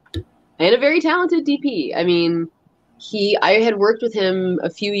 and a very talented DP. I mean, I had worked with him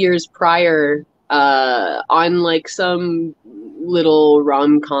a few years prior on like some little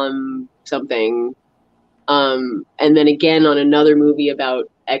rom-com something, and then again on another movie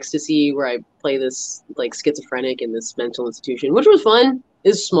about ecstasy where I play this like schizophrenic in this mental institution, which was fun.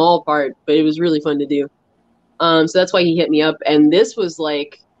 It's a small part, but it was really fun to do. So that's why he hit me up. And this was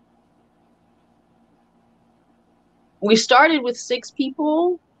like, we started with 6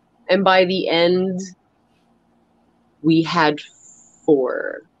 people, and by the end, we had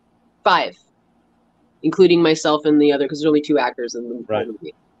 5, including myself and the other, because there's only 2 actors in the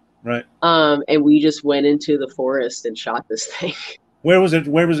movie. Right. And we just went into the forest and shot this thing. Where was it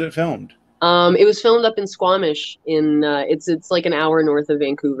filmed? It was filmed up in Squamish. It's like an hour north of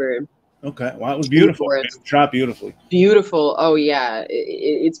Vancouver. Okay. Wow, it was beautiful. It was shot beautifully. Beautiful. Oh yeah,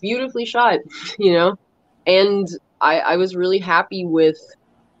 it's beautifully shot. And I was really happy with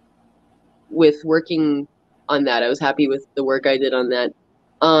working on that. I was happy with the work I did on that.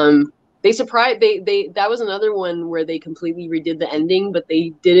 That was another one where they completely redid the ending, but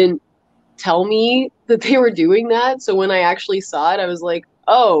they didn't tell me that they were doing that. So when I actually saw it, I was like,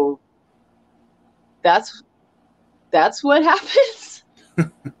 oh, that's what happens.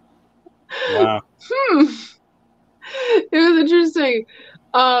 Wow. It was interesting.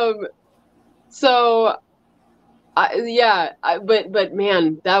 But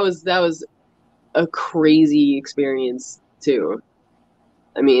man, that was a crazy experience too.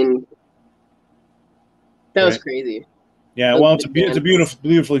 I mean, that was crazy. Yeah, well, it's a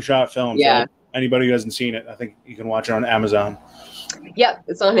beautifully shot film. Yeah. So anybody who hasn't seen it, I think you can watch it on Amazon. Yep,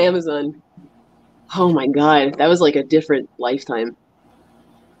 it's on Amazon. Oh my God, that was like a different lifetime.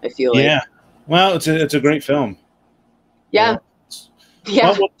 I feel like. Yeah. Well, it's a great film. Yeah.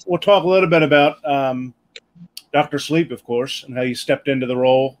 Yeah. Well, we'll talk a little bit about Dr. Sleep, of course, and how you stepped into the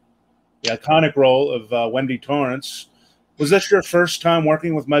role, the iconic role of Wendy Torrance. Was this your first time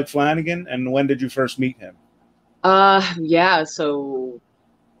working with Mike Flanagan, and when did you first meet him? Yeah. So,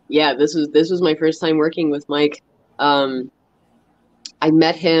 yeah, this was my first time working with Mike. I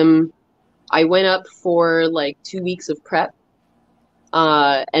met him. I went up for like 2 weeks of prep,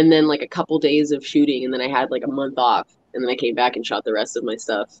 and then like a couple days of shooting, and then I had like a month off, and then I came back and shot the rest of my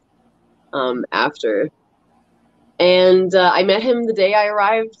stuff after. And I met him the day I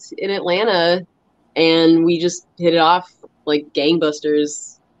arrived in Atlanta, and we just hit it off like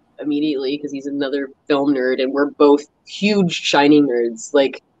gangbusters immediately because he's another film nerd, and we're both huge Shining nerds.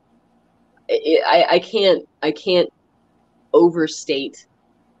 Like, I can't overstate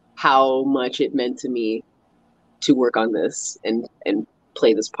how much it meant to me to work on this and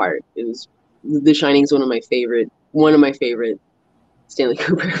play this part. It was The Shining's one of my favorite Stanley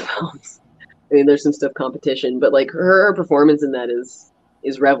Kubrick films. I mean, there's some stuff competition, but like her performance in that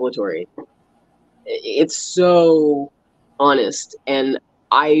is revelatory. It's so honest, and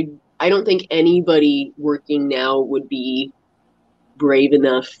I don't think anybody working now would be brave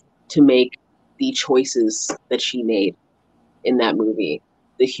enough to make the choices that she made in that movie.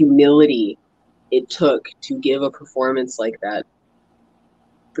 The humility it took to give a performance like that.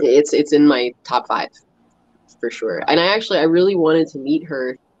 It's in my top 5 for sure. And I really wanted to meet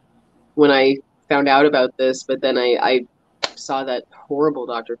her when I found out about this, but then I saw that horrible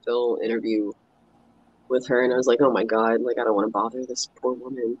Dr. Phil interview with her, and I was like, oh my God, like I don't want to bother this poor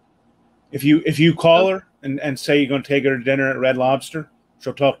woman. If you call her and say you're going to take her to dinner at Red Lobster,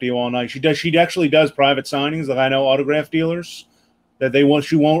 she'll talk to you all night. She actually does private signings. Like I know autograph dealers that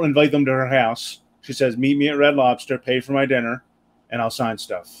she won't invite them to her house. She says, meet me at Red Lobster, pay for my dinner, and I'll sign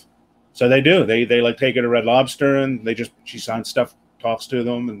stuff. So they do. They like take her to Red Lobster, and she signs stuff, talks to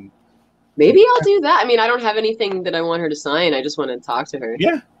them, and maybe I'll do that. I mean, I don't have anything that I want her to sign. I just want to talk to her.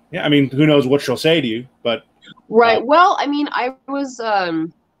 Yeah. I mean, who knows what she'll say to you, but right. Well, I mean, I was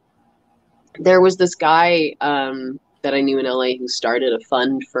there was this guy that I knew in LA who started a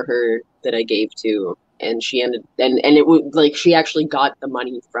fund for her that I gave to, and she ended and it would like she actually got the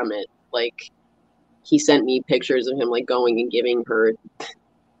money from it. Like he sent me pictures of him like going and giving her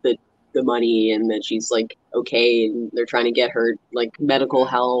the money, and that she's like okay, and they're trying to get her like medical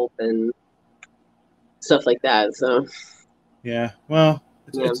help and stuff like that. So yeah, well,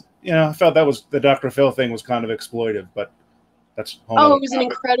 it's I felt that was the Dr. Phil thing was kind of exploitive, but that's it was an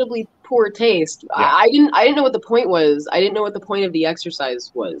incredibly poor taste. Yeah. I didn't know what the point was. I didn't know what the point of the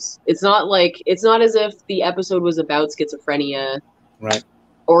exercise was. It's not as if the episode was about schizophrenia, right,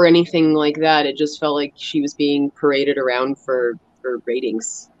 or anything like that. It just felt like she was being paraded around for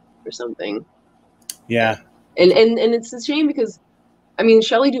ratings or something. Yeah. And it's a shame because, I mean,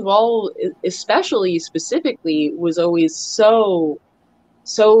 Shelley Duvall, specifically, was always so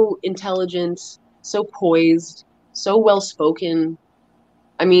intelligent, so poised, so well-spoken.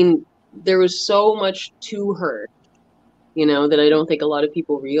 I mean, there was so much to her, that I don't think a lot of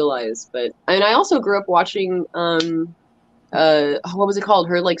people realize. But, and I also grew up watching, what was it called?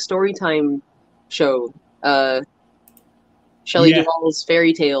 Her, like, Storytime show, Shelley Duvall's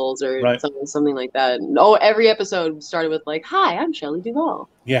Fairy Tales or something like that. Every episode started with like, "Hi, I'm Shelley Duvall."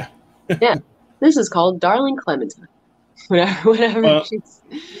 Yeah. Yeah. This is called Darling Clementine. Whatever. Well,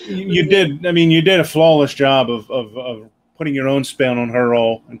 you did a flawless job of putting your own spin on her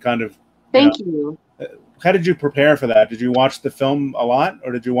role and kind of. Thank you. How did you prepare for that? Did you watch the film a lot,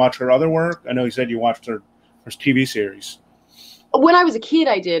 or did you watch her other work? I know you said you watched her TV series. When I was a kid,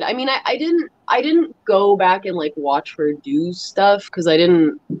 I did. I mean, I didn't go back and like watch her do stuff because I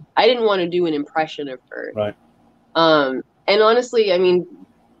didn't want to do an impression of her. Right. And honestly, I mean,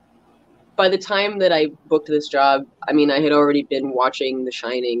 by the time that I booked this job, I mean, I had already been watching The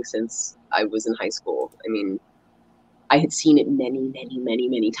Shining since I was in high school. I mean, I had seen it many, many, many,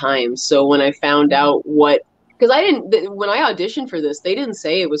 many times. So when I found out because when I auditioned for this, they didn't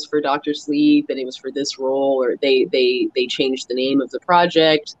say it was for Dr. Sleep and it was for this role, or they changed the name of the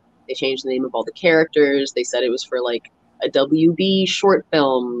project. They changed the name of all the characters. They said it was for like a WB short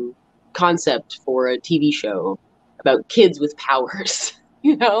film concept for a TV show about kids with powers,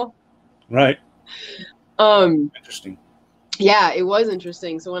 Right. Interesting. Yeah, it was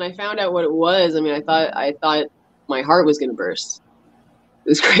interesting. So when I found out what it was, I mean, I thought my heart was going to burst. It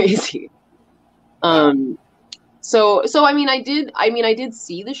was crazy. So I mean, I did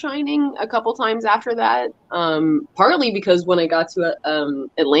see The Shining a couple times after that. Partly because when I got to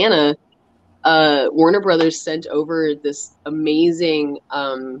Atlanta, Warner Brothers sent over this amazing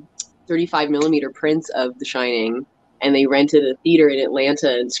 35 millimeter print of The Shining, and they rented a theater in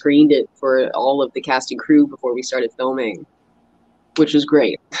Atlanta and screened it for all of the cast and crew before we started filming, which was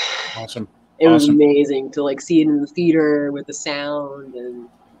great. Awesome. It was amazing to like see it in the theater with the sound and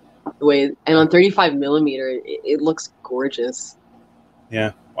the way, and on 35 millimeter, it looks gorgeous.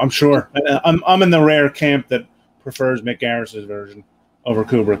 Yeah, I'm sure. I'm in the rare camp that prefers Mick Garris's version over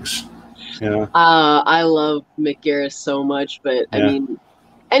Kubrick's. Yeah. I love Mick Garris so much, but I mean,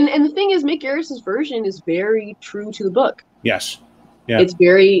 and the thing is, Mick Garris's version is very true to the book. Yes. Yeah. It's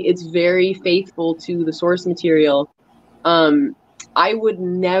very faithful to the source material. I would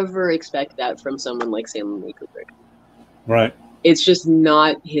never expect that from someone like Stanley Kubrick. Right. It's just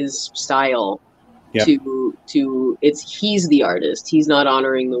not his style. Yep. He's the artist. He's not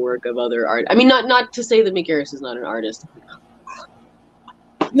honoring the work of other art. I mean, not to say that Mick Garris is not an artist.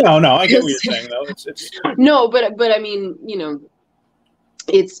 No, I get what you're saying though. It's no, but I mean, you know,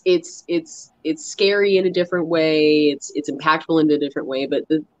 it's scary in a different way. It's impactful in a different way. But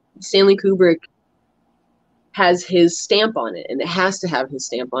Stanley Kubrick has his stamp on it, and it has to have his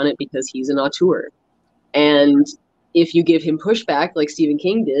stamp on it because he's an auteur. And if you give him pushback like Stephen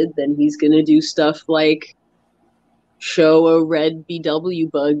King did, then he's going to do stuff like show a red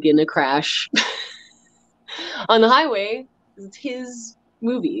VW bug in a crash on the highway. It's his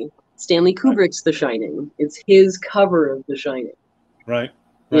movie. Stanley Kubrick's The Shining. It's his cover of The Shining. Right.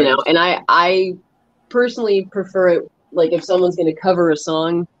 You know, and I personally prefer it, like if someone's going to cover a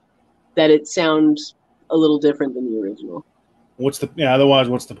song, that it sounds a little different than the original. Otherwise,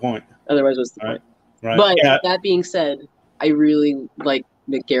 what's the point? Otherwise, what's the point? Right. But that being said, I really like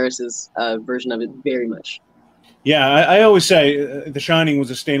Mick Garris's version of it very much. Yeah, I always say The Shining was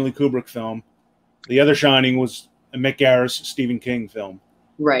a Stanley Kubrick film. The other Shining was a Mick Garris, Stephen King film.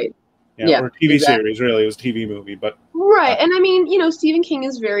 Right. Yeah, or a TV series, really. It was a TV movie, but... Right, and I mean, you know, Stephen King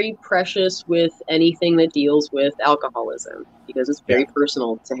is very precious with anything that deals with alcoholism because it's very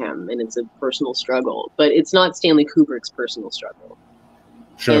personal to him, and it's a personal struggle. But it's not Stanley Kubrick's personal struggle.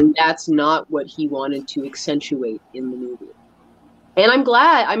 Sure. And that's not what he wanted to accentuate in the movie. And I'm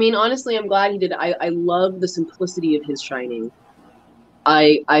glad. I mean, honestly, I'm glad he did. I love the simplicity of his Shining.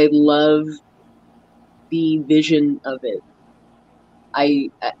 I love the vision of it. I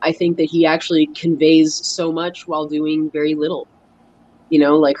think that he actually conveys so much while doing very little. You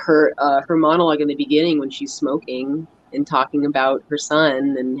know, like her monologue in the beginning when she's smoking and talking about her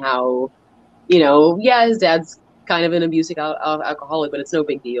son and how, you know, his dad's kind of an abusive alcoholic, but it's no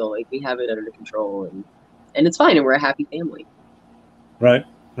big deal. Like we have it under control and it's fine and we're a happy family. Right.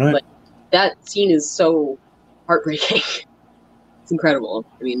 Like that scene is so heartbreaking. It's incredible.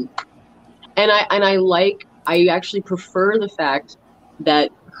 I mean, and I actually prefer the fact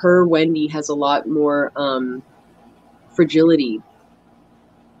that her Wendy has a lot more fragility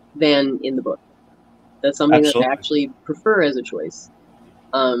than in the book. That's something that I actually prefer as a choice.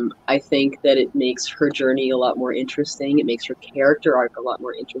 I think that it makes her journey a lot more interesting. It makes her character arc a lot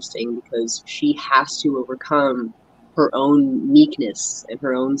more interesting because she has to overcome her own meekness and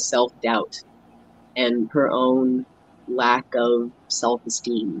her own self-doubt and her own lack of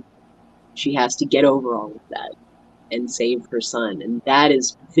self-esteem. She has to get over all of that and save her son. And that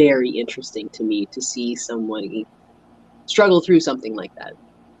is very interesting to me to see somebody struggle through something like that.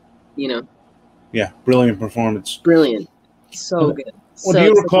 You know? Yeah, brilliant performance. Brilliant. So good. Well, do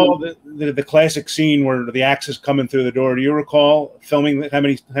you recall the classic scene where the axe is coming through the door? Do you recall filming how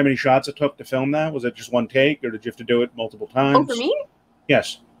many shots it took to film that? Was it just one take, or did you have to do it multiple times? Oh, for me?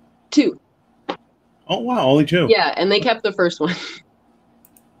 Yes. 2. Oh wow, only 2. Yeah, and they kept the first one.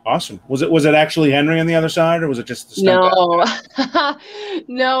 Awesome. Was it actually Henry on the other side, or was it just the stunt guy?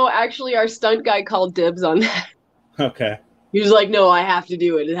 No, actually, our stunt guy called dibs on that. Okay. He was like, "No, I have to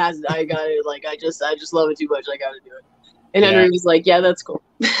do it. I got it. Like, I just love it too much. I got to do it." And Henry was like, "Yeah, that's cool.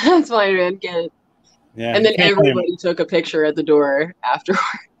 That's fine, man. Get it." Yeah. And then everybody took a picture at the door afterwards.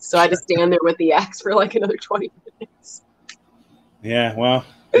 So I had to stand there with the axe for like another 20 minutes. Yeah. Well,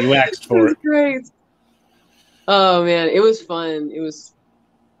 you asked for it. Great. Oh man, it was fun. It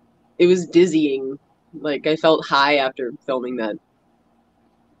was dizzying. Like I felt high after filming that.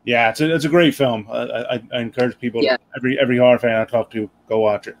 Yeah, it's a great film. I encourage people, every horror fan I talk to, go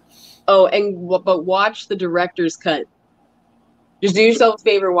watch it. Oh, but watch the director's cut. Just do yourself a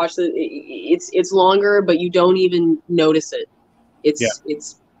favor. Watch it's longer, but you don't even notice it.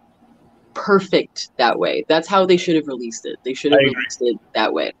 It's perfect that way. That's how they should have released it. They should have released it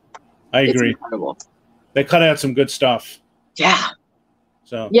that way. I agree. It's incredible. They cut out some good stuff. Yeah.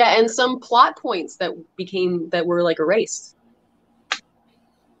 So. Yeah, and some plot points that were like erased.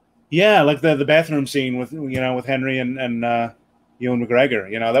 Yeah, like the bathroom scene with Henry and Ewan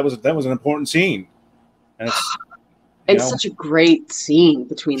McGregor. That was an important scene, and And such a great scene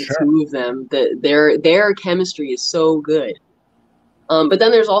between the two of them. Their chemistry is so good. But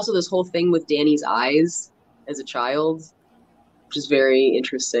then there's also this whole thing with Danny's eyes as a child, which is very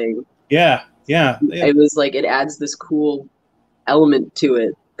interesting. Yeah. It was like it adds this cool element to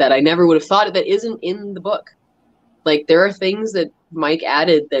it that I never would have thought that isn't in the book. Like there are things that Mike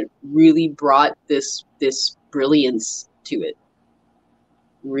added that really brought this brilliance to it.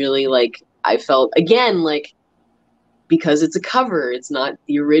 Really, like I felt again like because it's a cover, it's not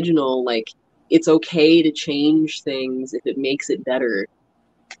the original. Like it's okay to change things if it makes it better.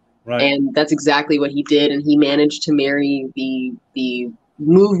 Right. And that's exactly what he did, and he managed to marry the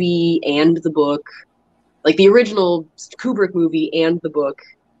movie and the book, like the original Kubrick movie and the book,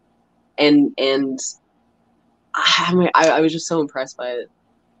 and I was just so impressed by it.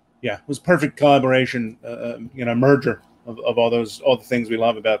 Yeah, it was perfect collaboration, merger of all the things we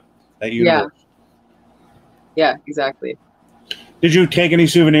love about that universe. Yeah, exactly. Did you take any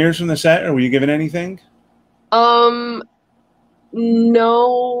souvenirs from the set, or were you given anything?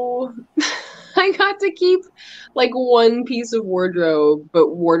 No. I got to keep like one piece of wardrobe,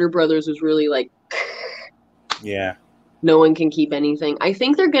 but Warner Brothers was really like, yeah, no one can keep anything. I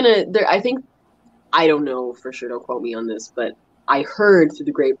think I don't know for sure, don't quote me on this, but I heard through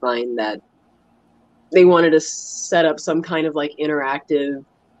the grapevine that they wanted to set up some kind of like interactive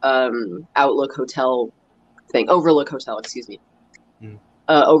Overlook Hotel, excuse me.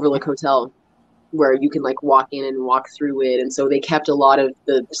 Overlook Hotel, where you can like walk in and walk through it, and so they kept a lot of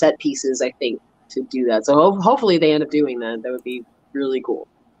the set pieces, I think, to do that. So hopefully they end up doing that. That would be really cool.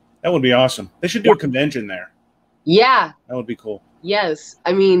 That would be awesome. They should do a convention there. Yeah, that would be cool. Yes,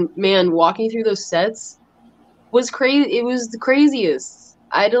 I mean, man, walking through those sets was crazy. It was the craziest.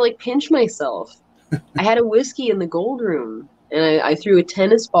 I had to like pinch myself. I had a whiskey in the gold room, and I threw a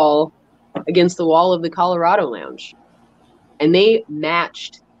tennis ball against the wall of the Colorado Lounge, and they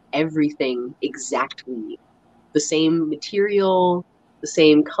matched everything exactly. The same material, the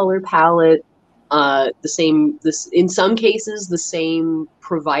same color palette, in some cases, the same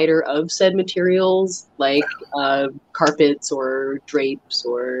provider of said materials, like carpets or drapes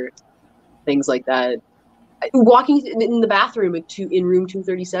or things like that. Walking in the bathroom in room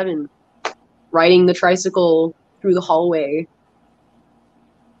 237, riding the tricycle through the hallway.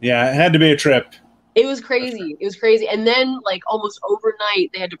 Yeah, it had to be a trip. It was crazy. It was crazy. And then, like, almost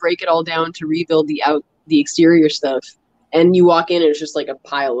overnight, they had to break it all down to rebuild the exterior stuff. And you walk in, and it's just like a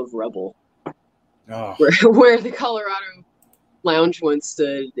pile of rubble. Oh. Where the Colorado Lounge once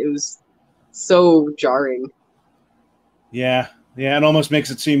stood. It was so jarring. Yeah, it almost makes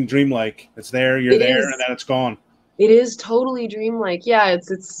it seem dreamlike. It's there, you're there, and then it's gone. It is totally dreamlike. Yeah,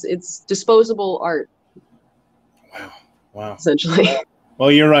 it's disposable art. Wow. Essentially.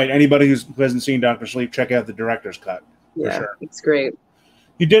 Well, you're right. Anybody who hasn't seen Dr. Sleep, check out the director's cut. For sure. It's great.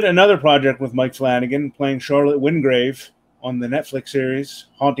 You did another project with Mike Flanagan, playing Charlotte Wingrave on the Netflix series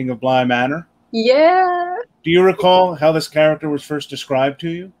Haunting of Bly Manor. Yeah. Do you recall how this character was first described to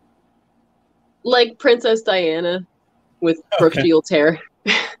you? Like Princess Diana with Brooke Shields hair.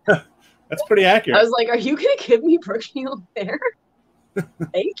 That's pretty accurate. I was like, are you going to give me Brooke Shields hair?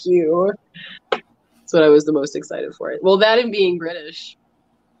 Thank you. That's what I was the most excited for. Well, that and being British.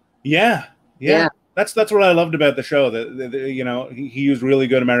 Yeah. That's what I loved about the show. That he used really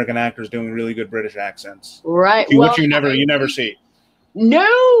good American actors doing really good British accents. Right. Which you never see.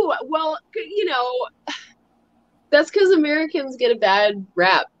 No. Well, that's because Americans get a bad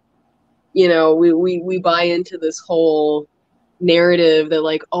rap. We buy into this whole narrative that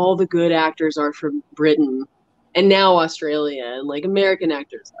like all the good actors are from Britain and now Australia, and like American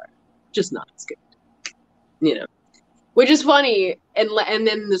actors are just not as good. Which is funny, and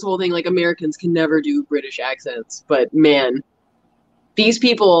then this whole thing like Americans can never do British accents, but man, these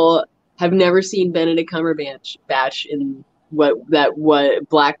people have never seen Benedict Cumberbatch in what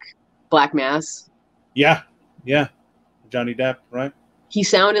Black Mass. Yeah, Johnny Depp, right? He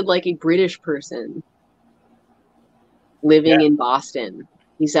sounded like a British person living in Boston.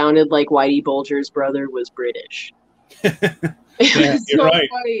 He sounded like Whitey Bulger's brother was British. You're so right.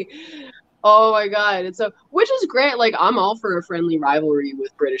 Funny. Oh my god! Which is great. Like, I'm all for a friendly rivalry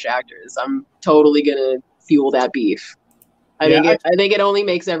with British actors. I'm totally gonna fuel that beef. I think it only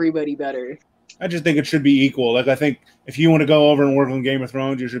makes everybody better. I just think it should be equal. Like, I think if you want to go over and work on Game of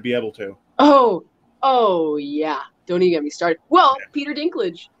Thrones, you should be able to. Oh yeah. Don't even get me started. Well, Peter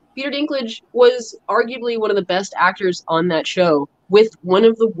Dinklage. Peter Dinklage was arguably one of the best actors on that show with one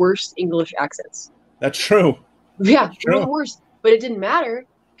of the worst English accents. That's true. Yeah, one of the worst. But it didn't matter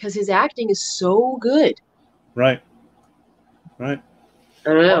because his acting is so good. Right. I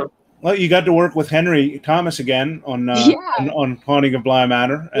don't know. Well, you got to work with Henry Thomas again on on Haunting of Bly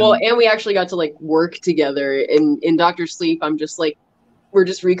Manor. Well, and we actually got to like work together in Doctor Sleep. I'm just like, we're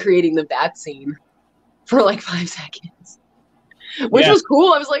just recreating the bat scene for like 5 seconds, which was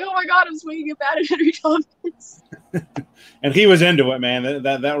cool. I was like, oh my god, I'm swinging a bat at Henry Thomas. And he was into it, man.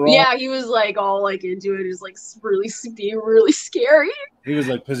 That role. Yeah, he was like all like into it. It was like being really scary. He was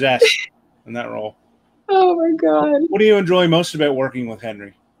like possessed in that role. Oh my god. What do you enjoy most about working with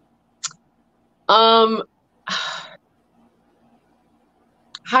Henry? How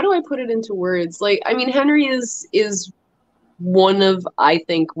do I put it into words? Like, I mean, Henry is I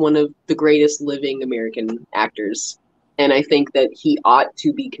think one of the greatest living American actors. And I think that he ought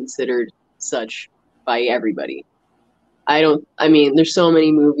to be considered such by everybody. I mean, there's so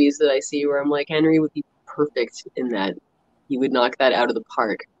many movies that I see where I'm like, Henry would be perfect in that. He would knock that out of the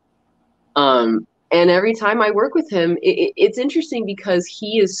park. And every time I work with him, it's interesting because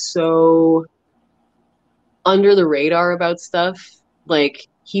he is so under the radar about stuff. Like,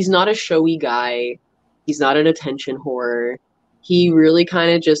 he's not a showy guy. He's not an attention whore. He really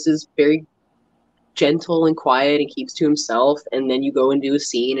kind of just is very gentle and quiet and keeps to himself. And then you go and do a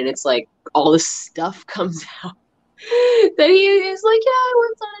scene and it's like all this stuff comes out that he is like, yeah, I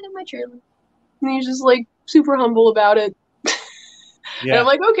worked on it in my trailer. And he's just like super humble about it. Yeah. And I'm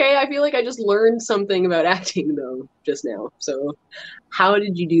like, okay, I feel like I just learned something about acting though just now. So how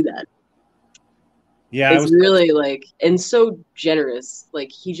did you do that? Yeah, it's really like, and so generous.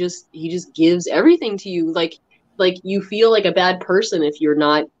 Like he just gives everything to you. Like you feel like a bad person if you're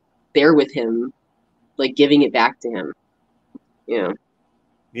not there with him, like giving it back to him. You know.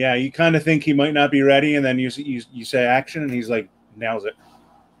 Yeah, you kind of think he might not be ready, and then you say action, and he's like nails it.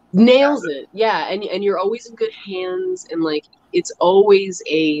 Nails it. Yeah, and you're always in good hands, and like it's always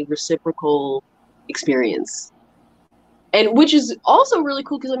a reciprocal experience. And which is also really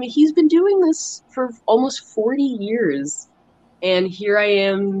cool because I mean he's been doing this for almost 40 years, and here I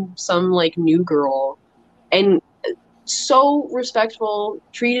am, some like new girl, and so respectful,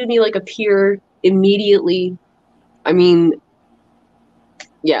 treated me like a peer immediately. I mean,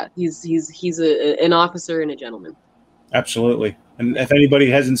 yeah, he's an officer and a gentleman. Absolutely. And if anybody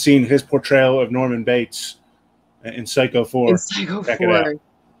hasn't seen his portrayal of Norman Bates in Psycho 4,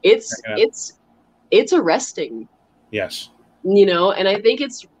 it's arresting. Yes. You know, and I think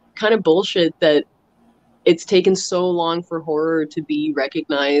it's kind of bullshit that it's taken so long for horror to be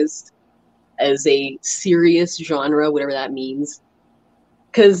recognized as a serious genre, whatever that means.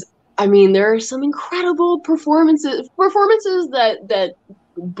 Because, I mean, there are some incredible performances that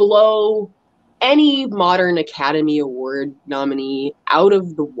blow any modern Academy Award nominee out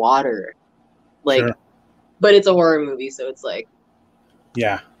of the water. Like, sure. But it's a horror movie, so it's like...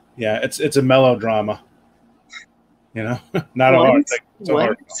 Yeah, it's a melodrama. You know, not a horror. It's a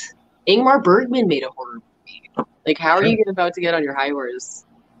horror. Ingmar Bergman made a horror movie. Like, how are you about to get on your high horse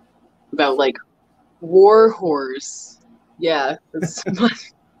about like war horrors? Yeah.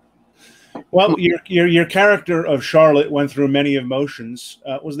 Well, your character of Charlotte went through many emotions.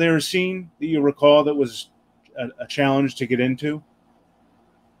 Was there a scene that you recall that was a challenge to get into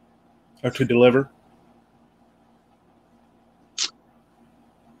or to deliver?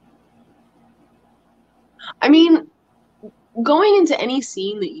 I mean, going into any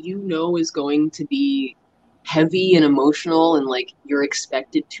scene that you know is going to be heavy and emotional and like you're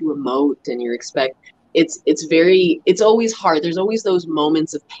expected to emote and it's always hard. There's always those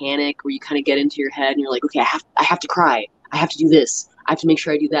moments of panic where you kind of get into your head and you're like, okay, I have to cry. I have to do this. I have to make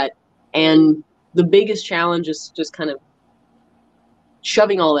sure I do that. And the biggest challenge is just kind of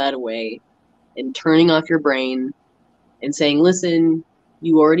shoving all that away and turning off your brain and saying, listen,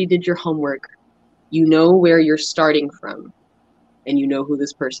 you already did your homework. You know where you're starting from, and you know who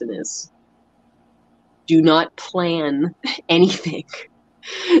this person is. Do not plan anything.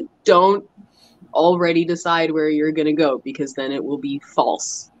 Don't already decide where you're going to go, because then it will be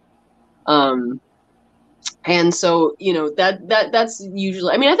false. And so, you know, that's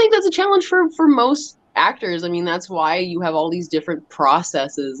usually, I mean, I think that's a challenge for most actors. I mean, that's why you have all these different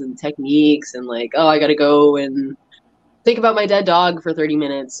processes and techniques and like, oh, I got to go and think about my dead dog for 30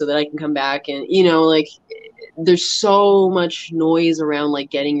 minutes so that I can come back. And, you know, like there's so much noise around like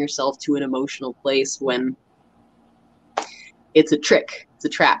getting yourself to an emotional place when it's a trick, it's a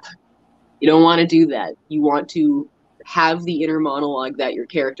trap. You don't want to do that. You want to have the inner monologue that your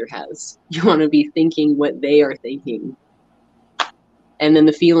character has. You want to be thinking what they are thinking. And then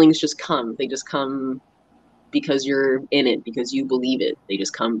the feelings just come. They just come because you're in it, because you believe it. They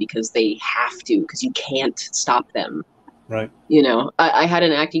just come because they have to, because you can't stop them. Right. You know, I had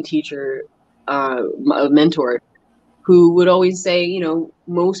an acting teacher, a mentor, who would always say, you know,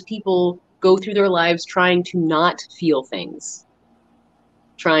 most people go through their lives trying to not feel things,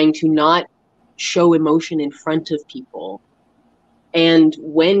 trying to not show emotion in front of people. And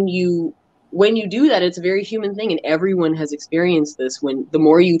when you do that, it's a very human thing, and everyone has experienced this. When the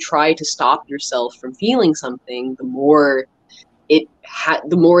more you try to stop yourself from feeling something, the more it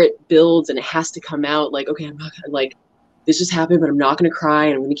builds, and it has to come out. Like, okay, I'm not gonna, like, this just happened, but I'm not going to cry,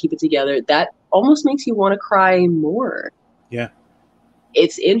 and I'm going to keep it together. That almost makes you want to cry more. Yeah,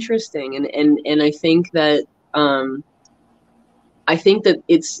 it's interesting, and I think that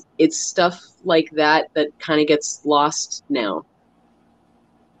it's stuff like that kind of gets lost now.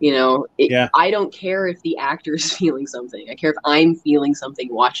 You know, I don't care if the actor is feeling something. I care if I'm feeling something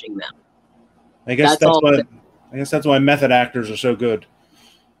watching them. I guess that's why method actors are so good.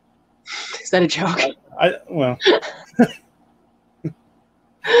 Is that a joke? Well,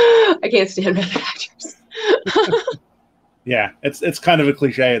 I can't stand method actors. Yeah, it's kind of a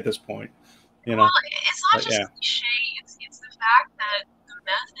cliche at this point, you know. Well, it's not just a cliche. It's the fact that the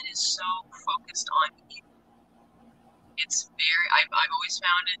method is so focused on you. It's very. I've always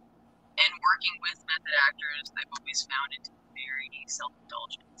found it, and working with method actors, I've always found it to be very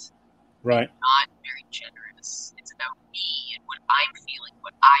self-indulgent. Right. Not very generous. It's about me and what I'm feeling,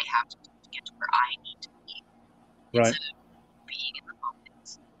 what I have to do to get to where I need to be. Right. Instead of being in the moment,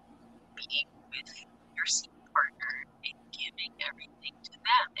 being with your scene partner and giving everything to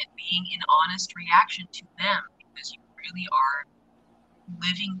them and being in honest reaction to them, because you really are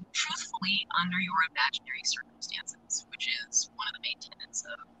living truthfully under your imaginary circumstances, which is one of the main tenets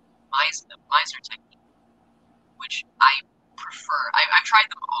of Meisner technique, which I prefer. I've tried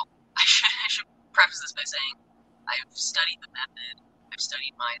them all. I should preface this by saying I've studied the method, I've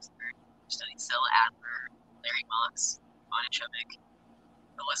studied Meisner, I've studied Stella Adler, Larry Moss, Anna Chubbuck,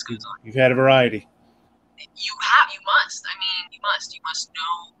 the list goes on. You've had a variety. You must. I mean, you must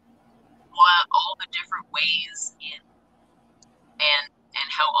know what all the different ways in and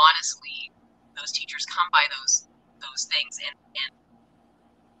how honestly those teachers come by those things. And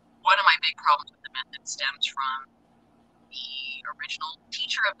one of my big problems with the method stems from the original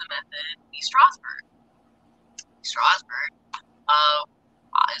teacher of the method, E. Strasberg.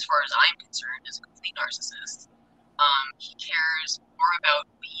 As far as I'm concerned, is a complete narcissist. He cares more about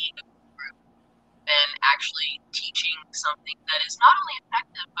being a group than actually teaching something that is not only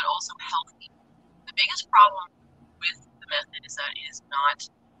effective but also healthy. The biggest problem with the method is that it is not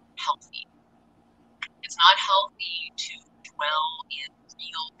healthy. It's not healthy to dwell in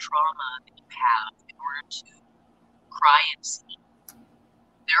real trauma that you have in order to cry and see.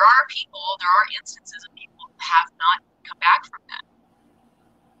 There are instances of people who have not come back from that.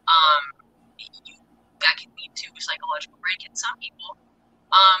 That can lead to a psychological break in some people.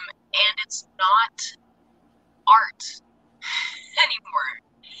 And it's not art anymore.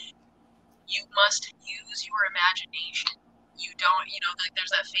 You must use your imagination. You don't, like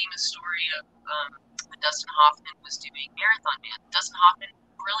there's that famous story of when Dustin Hoffman was doing Marathon Man. Dustin Hoffman,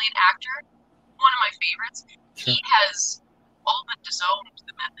 brilliant actor, one of my favorites. Sure. He has all but disowned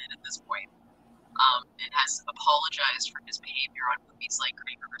the method at this point, and has apologized for his behavior on movies like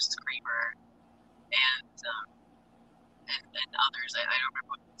Kramer vs. Kramer and others. I don't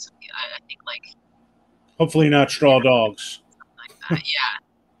remember what it's, I think like Hopefully Not Straw Dogs. Something like that.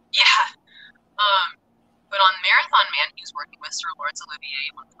 Yeah. But on Marathon Man, he was working with Sir Laurence Olivier,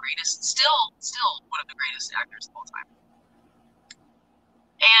 one of the greatest, still one of the greatest actors of all time.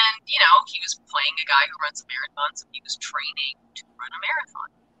 And, he was playing a guy who runs a marathon, so he was training to run a marathon.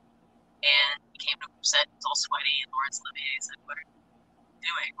 And he came to set, he was all sweaty, and Laurence Olivier said, "What are you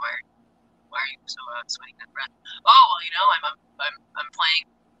doing? Why are you so sweating that breath?" "Oh, well, I'm playing,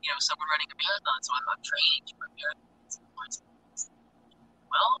 someone running a marathon, so I'm training to run a marathon." Laurence Olivier said,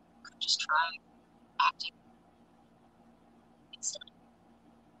 "Well, you could just try acting instead."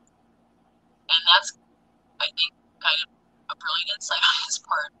 And that's, I think, kind of a brilliant insight on his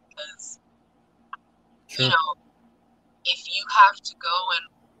part, because, sure. If you have to go and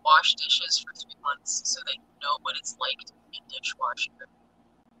wash dishes for 3 months so that you know what it's like to be a dishwasher,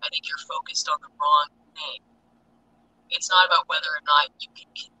 I think you're focused on the wrong thing. It's not about whether or not you can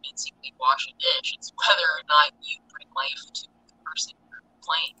convincingly wash a dish, it's whether or not you bring life to the person you're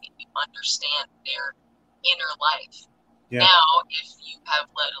playing and you understand their inner life. Yeah. Now, if you have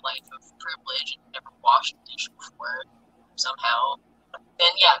led a life of privilege and never washed a dish before, somehow,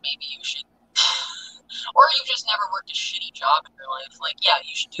 then yeah, maybe you should. Or you've just never worked a shitty job in your life. Like, yeah,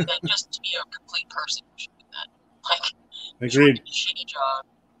 you should do that just to be a complete person. You should do that. Like, agreed. You should work a shitty job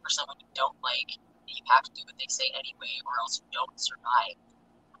for someone you don't like, and you have to do what they say anyway, or else you don't survive.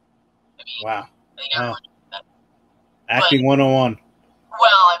 I mean, wow. I think everyone should do that. Acting 101. Well,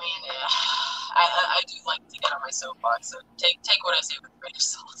 I mean, I do like to get on my soapbox, so take what I say with a grain of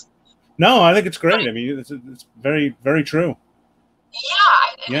salt. No, I think it's great. I mean, it's very, very true.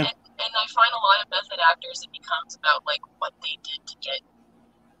 Yeah, and I find a lot of method actors, it becomes about like what they did to get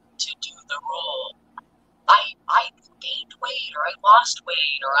to do the role. I gained weight, or I lost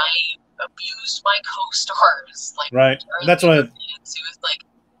weight, or I abused my co-stars. Like, Right. That's what. It was like,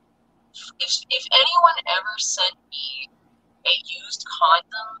 if anyone ever sent me a used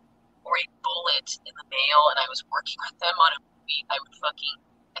condom or a bullet in the mail and I was working with them on a movie, I would fucking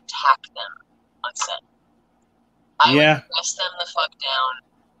attack them on set. I would press them the fuck down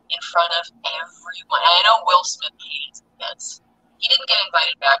in front of everyone. And I know Will Smith hates guts. He didn't get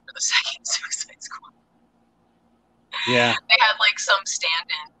invited back for the second Suicide Squad. Yeah. They had like some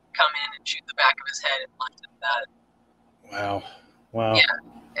stand-in come in and shoot the back of his head and left it at that. Wow. Yeah.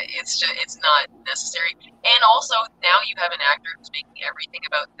 It's not necessary. And also, now you have an actor who's making everything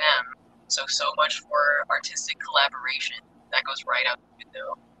about them. So much for artistic collaboration. That goes right out the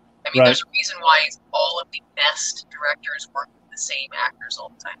window. I mean, there's a reason why all of the best directors work with the same actors all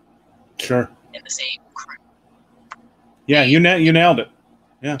the time. Sure. In the same crew. Yeah, you nailed it.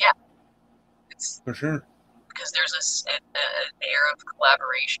 Yeah. Yeah. It's for sure. Because there's an air of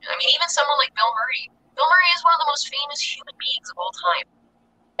collaboration. I mean, even someone like Bill Murray. Bill Murray is one of the most famous human beings of all time.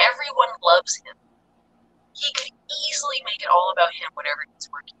 Everyone loves him. He could easily make it all about him, whatever he's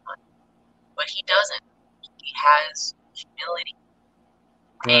working on. But he doesn't. He has humility.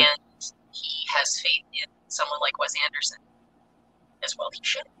 Right. And he has faith in someone like Wes Anderson. As well he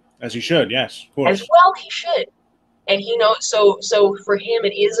should. As he should, yes, of course. As well he should. And he knows, so for him,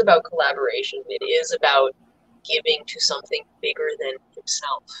 it is about collaboration. It is about giving to something bigger than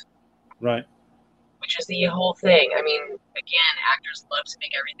himself. Right. Which is the whole thing. I mean, again, actors love to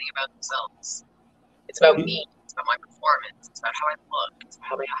make everything about themselves. It's about me. It's about my performance. It's about how I look. It's about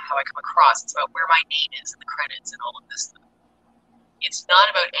how I come across. It's about where my name is in the credits and all of this stuff. It's not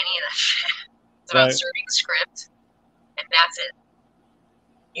about any of that shit. It's about serving the script, and that's it.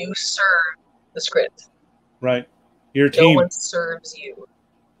 You serve the script. Right. Your team. No one serves you.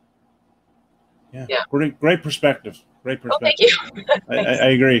 Yeah. Great perspective. Great perspective. Oh, thank you. I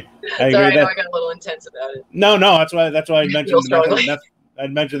agree. I agree. Sorry, I know I got a little intense about it. No, that's why I mentioned I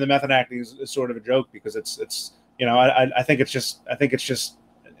mentioned the method acting is sort of a joke because it's I think it's just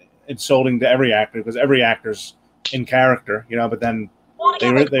insulting to every actor because every actor's in character, but then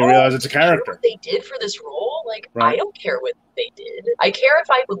they realize it's a character. What they did for this role, like I don't care what they did. I care if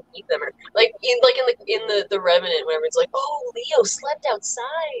I believe them, or like in the Revenant, whenever it's like, oh, Leo slept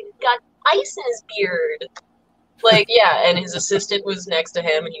outside, got ice in his beard. Like, yeah, and his assistant was next to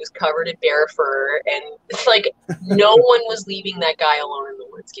him, and he was covered in bear fur, and it's like no one was leaving that guy alone in the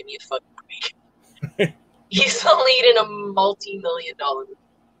woods. Give me a fucking break. He's the lead in a multi-million-dollar movie.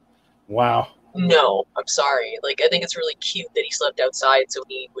 Wow. No, I'm sorry. Like, I think it's really cute that he slept outside, so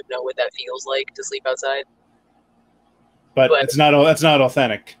he would know what that feels like to sleep outside. But that's not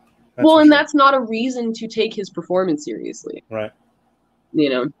authentic. That's not a reason to take his performance seriously. Right.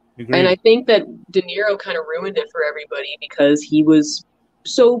 Agreed. And I think that De Niro kind of ruined it for everybody because he was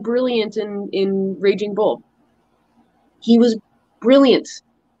so brilliant in Raging Bull. He was brilliant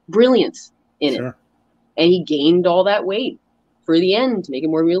in it. And he gained all that weight for the end to make it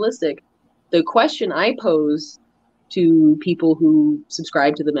more realistic. The question I pose to people who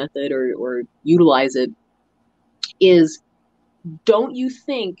subscribe to the method or utilize it is, don't you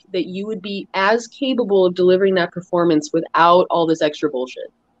think that you would be as capable of delivering that performance without all this extra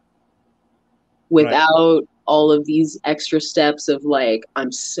bullshit? Without all of these extra steps of like, I'm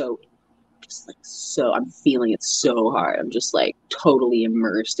feeling it so hard. I'm just like totally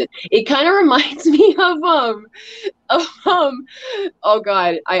immersed. It kind of reminds me of oh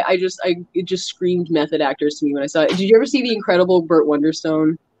god, it just screamed method actors to me when I saw it. Did you ever see The Incredible Burt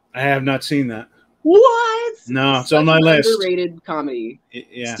Wonderstone? I have not seen that. What? No, it's on my list. Underrated comedy.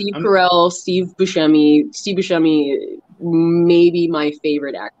 Yeah. Steve Carell, Steve Buscemi, maybe my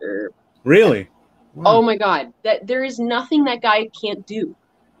favorite actor. Really? Wow. Oh my god, there is nothing that guy can't do.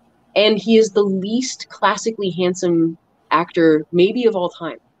 And he is the least classically handsome actor maybe of all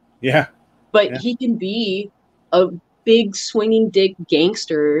time. Yeah. But he can be a big swinging dick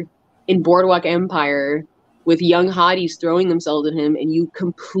gangster in Boardwalk Empire with young hotties throwing themselves at him, and you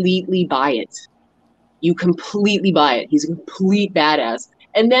completely buy it. You completely buy it. He's a complete badass.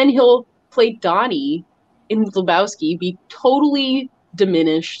 And then he'll play Donnie in Lebowski, be totally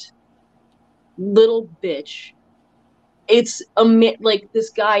diminished little bitch. It's like this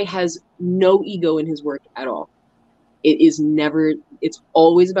guy has no ego in his work at all. It's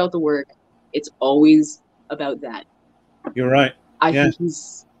always about the work. It's always about that. You're right. I think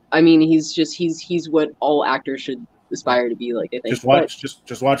he's what all actors should aspire to be like. I think. Just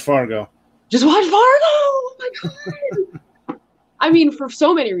watch Fargo. Just watch Fargo. Oh my god. I mean, for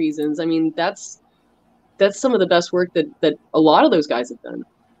so many reasons. I mean, that's some of the best work that a lot of those guys have done.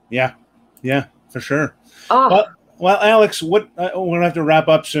 Yeah, for sure. Oh. Well, Alex, we're gonna have to wrap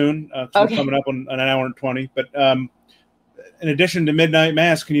up soon. Okay. We're coming up on an hour and 20. But in addition to Midnight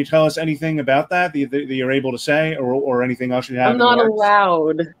Mass, can you tell us anything about that you're able to say, or anything else you have? I'm not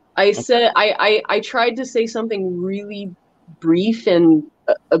allowed. I said I tried to say something really brief and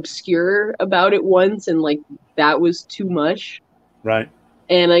obscure about it once, and like that was too much. Right.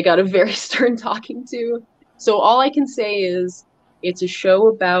 And I got a very stern talking to. So all I can say is it's a show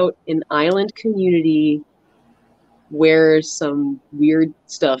about an island community where some weird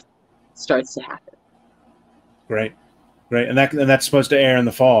stuff starts to happen. Great. And that's supposed to air in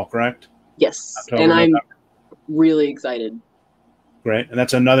the fall, correct? Yes. October, and I'm November. really excited. Great. And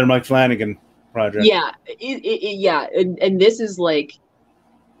that's another Mike Flanagan project. Yeah. Yeah. And this is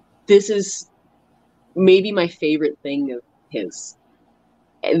maybe my favorite thing of his.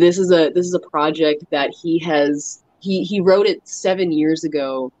 And this is a project that he wrote it 7 years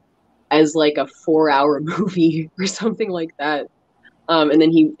ago as like a 4-hour movie or something like that. And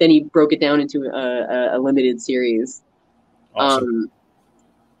then he broke it down into a limited series. Awesome.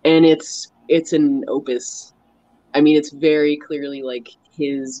 And it's an opus. I mean, it's very clearly like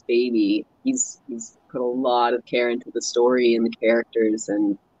his baby. He's put a lot of care into the story and the characters,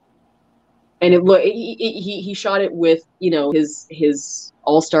 and he shot it with, you know, his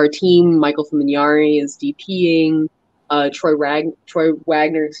all-star team. Michael Famignari is DPing. Troy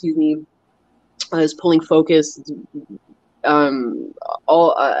Wagner, excuse me, is pulling focus. God, I'm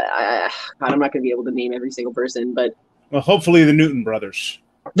not going to be able to name every single person, but hopefully the Newton brothers.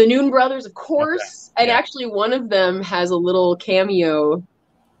 The Newton brothers, of course, okay. And actually one of them has a little cameo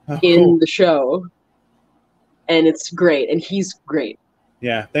in cool. the show, and it's great, and he's great.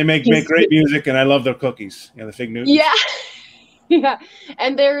 Yeah, they make great music, and I love their cookies. The Fig Newtons. Yeah, yeah,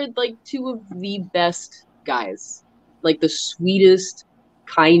 and they're like two of the best guys, like the sweetest,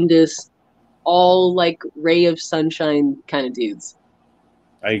 kindest, all like ray of sunshine kind of dudes.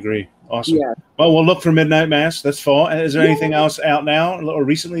 I agree. Awesome. Yeah. Well, we'll look for Midnight Mass. That's fall. Is there anything else out now or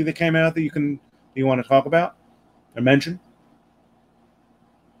recently that came out that you want to talk about or mention?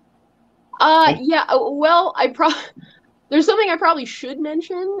 Yeah. Well, there's something I probably should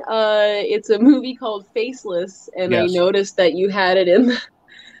mention. It's a movie called Faceless, and Yes. I noticed that you had it in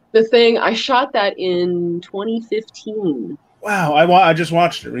the thing. I shot that in 2015. Wow, I just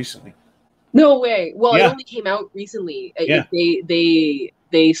watched it recently. No way. Well, Yeah. it only came out recently. Yeah.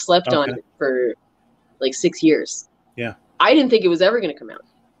 They slept on Okay. it for like 6 years. Yeah. I didn't think it was ever going to come out.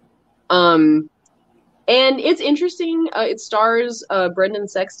 And it's interesting. It stars Brendan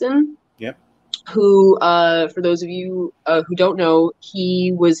Sexton. Yep. Who, for those of you who don't know,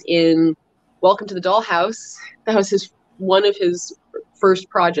 he was in Welcome to the Dollhouse. That was one of his first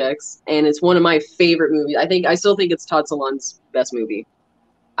projects, and it's one of my favorite movies. I still think it's Todd Solondz's best movie.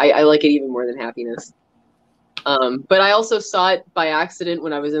 I like it even more than Happiness. But I also saw it by accident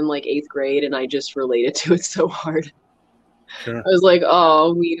when I was in like 8th grade, and I just related to it so hard. Sure. I was like,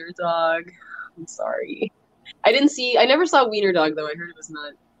 oh, Wiener Dog. I'm sorry. I never saw Wiener Dog, though. I heard it was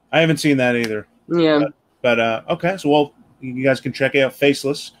not. I haven't seen that either. Yeah. But okay, so you guys can check out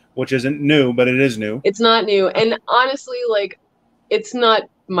Faceless, which isn't new, but it is new. It's not new. And honestly, like, it's not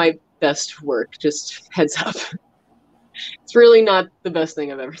my best work. Just heads up. It's really not the best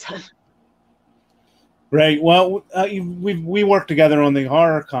thing I've ever done. Right. Well, we work together on the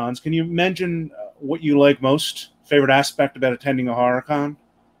horror cons. Can you mention what you like most? Favorite aspect about attending a horror con?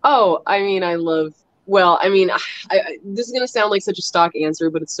 Oh, I mean, this is going to sound like such a stock answer,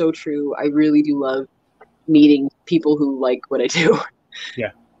 but it's so true. I really do love meeting people who like what I do.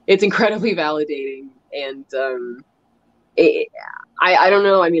 Yeah. It's incredibly validating. And I don't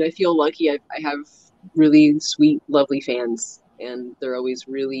know. I mean, I feel lucky. I have really sweet, lovely fans. And they're always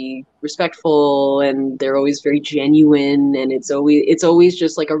really respectful, and they're always very genuine. And it's always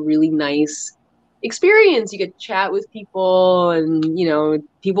just like a really nice experience. You get to chat with people, and you know,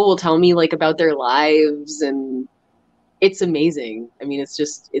 people will tell me like about their lives, and it's amazing. I mean, it's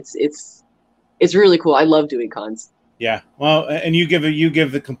really cool. I love doing cons. Yeah. Well, and you give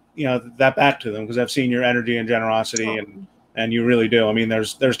the that back to them, because I've seen your energy and generosity, and you really do. I mean,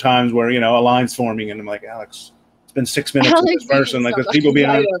 there's times where a line's forming, and I'm like, Alex, it's been 6 minutes with this person. Like, there's people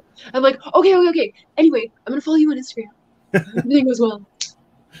behind. I'm like, okay. Anyway, I'm gonna follow you on Instagram. Everything goes well.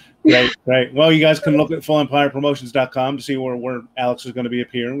 Right. Well, you guys can look at fullempirepromotions.com to see where Alex is going to be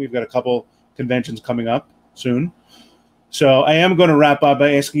appearing. We've got a couple conventions coming up soon. So I am going to wrap up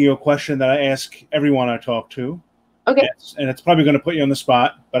by asking you a question that I ask everyone I talk to. Okay. Yes, and it's probably going to put you on the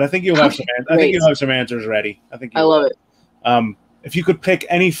spot, but I think you'll have some. I think you'll have some answers ready. I love it. If you could pick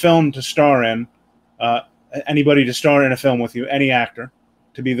any film to star in, anybody to star in a film with you, any actor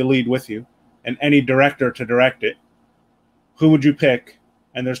to be the lead with you, and any director to direct it, who would you pick?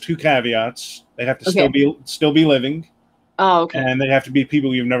 And there's 2 caveats. They have to still be living. Oh, okay. And they have to be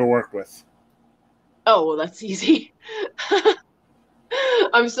people you've never worked with. Oh, well, that's easy.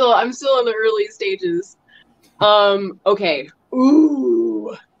 I'm still in the early stages. Okay.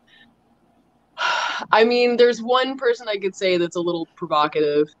 Ooh. I mean, there's one person I could say that's a little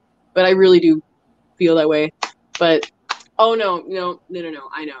provocative, but I really do feel that way. But oh no.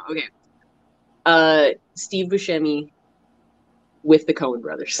 I know. Okay. Steve Buscemi with the Coen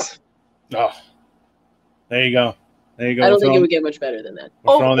brothers. Oh. There you go. There you go. I don't think it would get much better than that.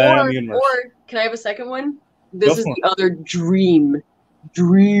 Throwing that out in the universe. Or can I have a second one? This is the other dream.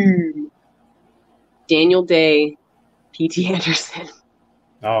 Daniel Day, P.T. Anderson.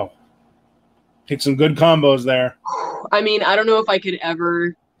 Oh. Pick some good combos there. I mean, I don't know if I could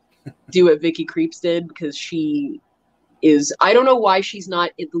ever do what Vicky Creeps did, because she is, I don't know why she's not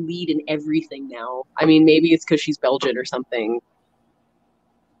the lead in everything now. I mean, maybe it's because she's Belgian or something.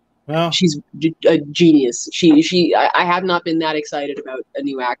 Well, she's a genius. I have not been that excited about a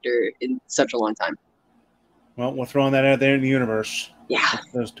new actor in such a long time. Well, we're throwing that out there in the universe. Yeah.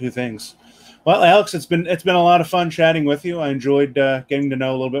 Those 2 things. Well, Alex, it's been a lot of fun chatting with you. I enjoyed getting to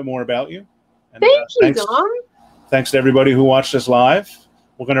know a little bit more about you. And, Thank you, Dom. Thanks to everybody who watched us live.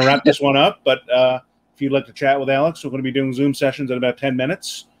 We're going to wrap this one up, but if you'd like to chat with Alex, we're going to be doing Zoom sessions in about 10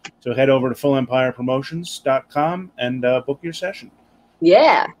 minutes. So head over to fullempirepromotions.com and book your session.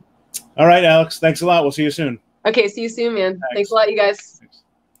 Yeah. All right, Alex. Thanks a lot. We'll see you soon. Okay, see you soon, man. Thanks a lot, you guys.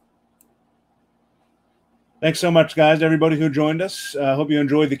 Thanks so much, guys, everybody who joined us. Hope you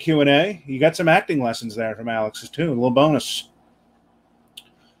enjoyed the Q&A. You got some acting lessons there from Alex's, too. A little bonus.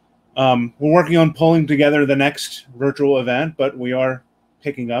 We're working on pulling together the next virtual event, but we are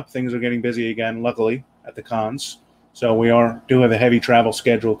picking up. Things are getting busy again, luckily, at the cons. So we do have a heavy travel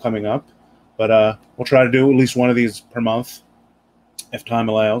schedule coming up. But we'll try to do at least one of these per month, if time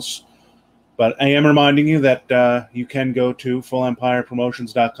allows. But I am reminding you that you can go to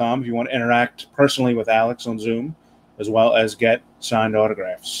fullempirepromotions.com if you want to interact personally with Alex on Zoom, as well as get signed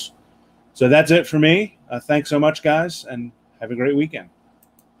autographs. So that's it for me. Thanks so much, guys, and have a great weekend.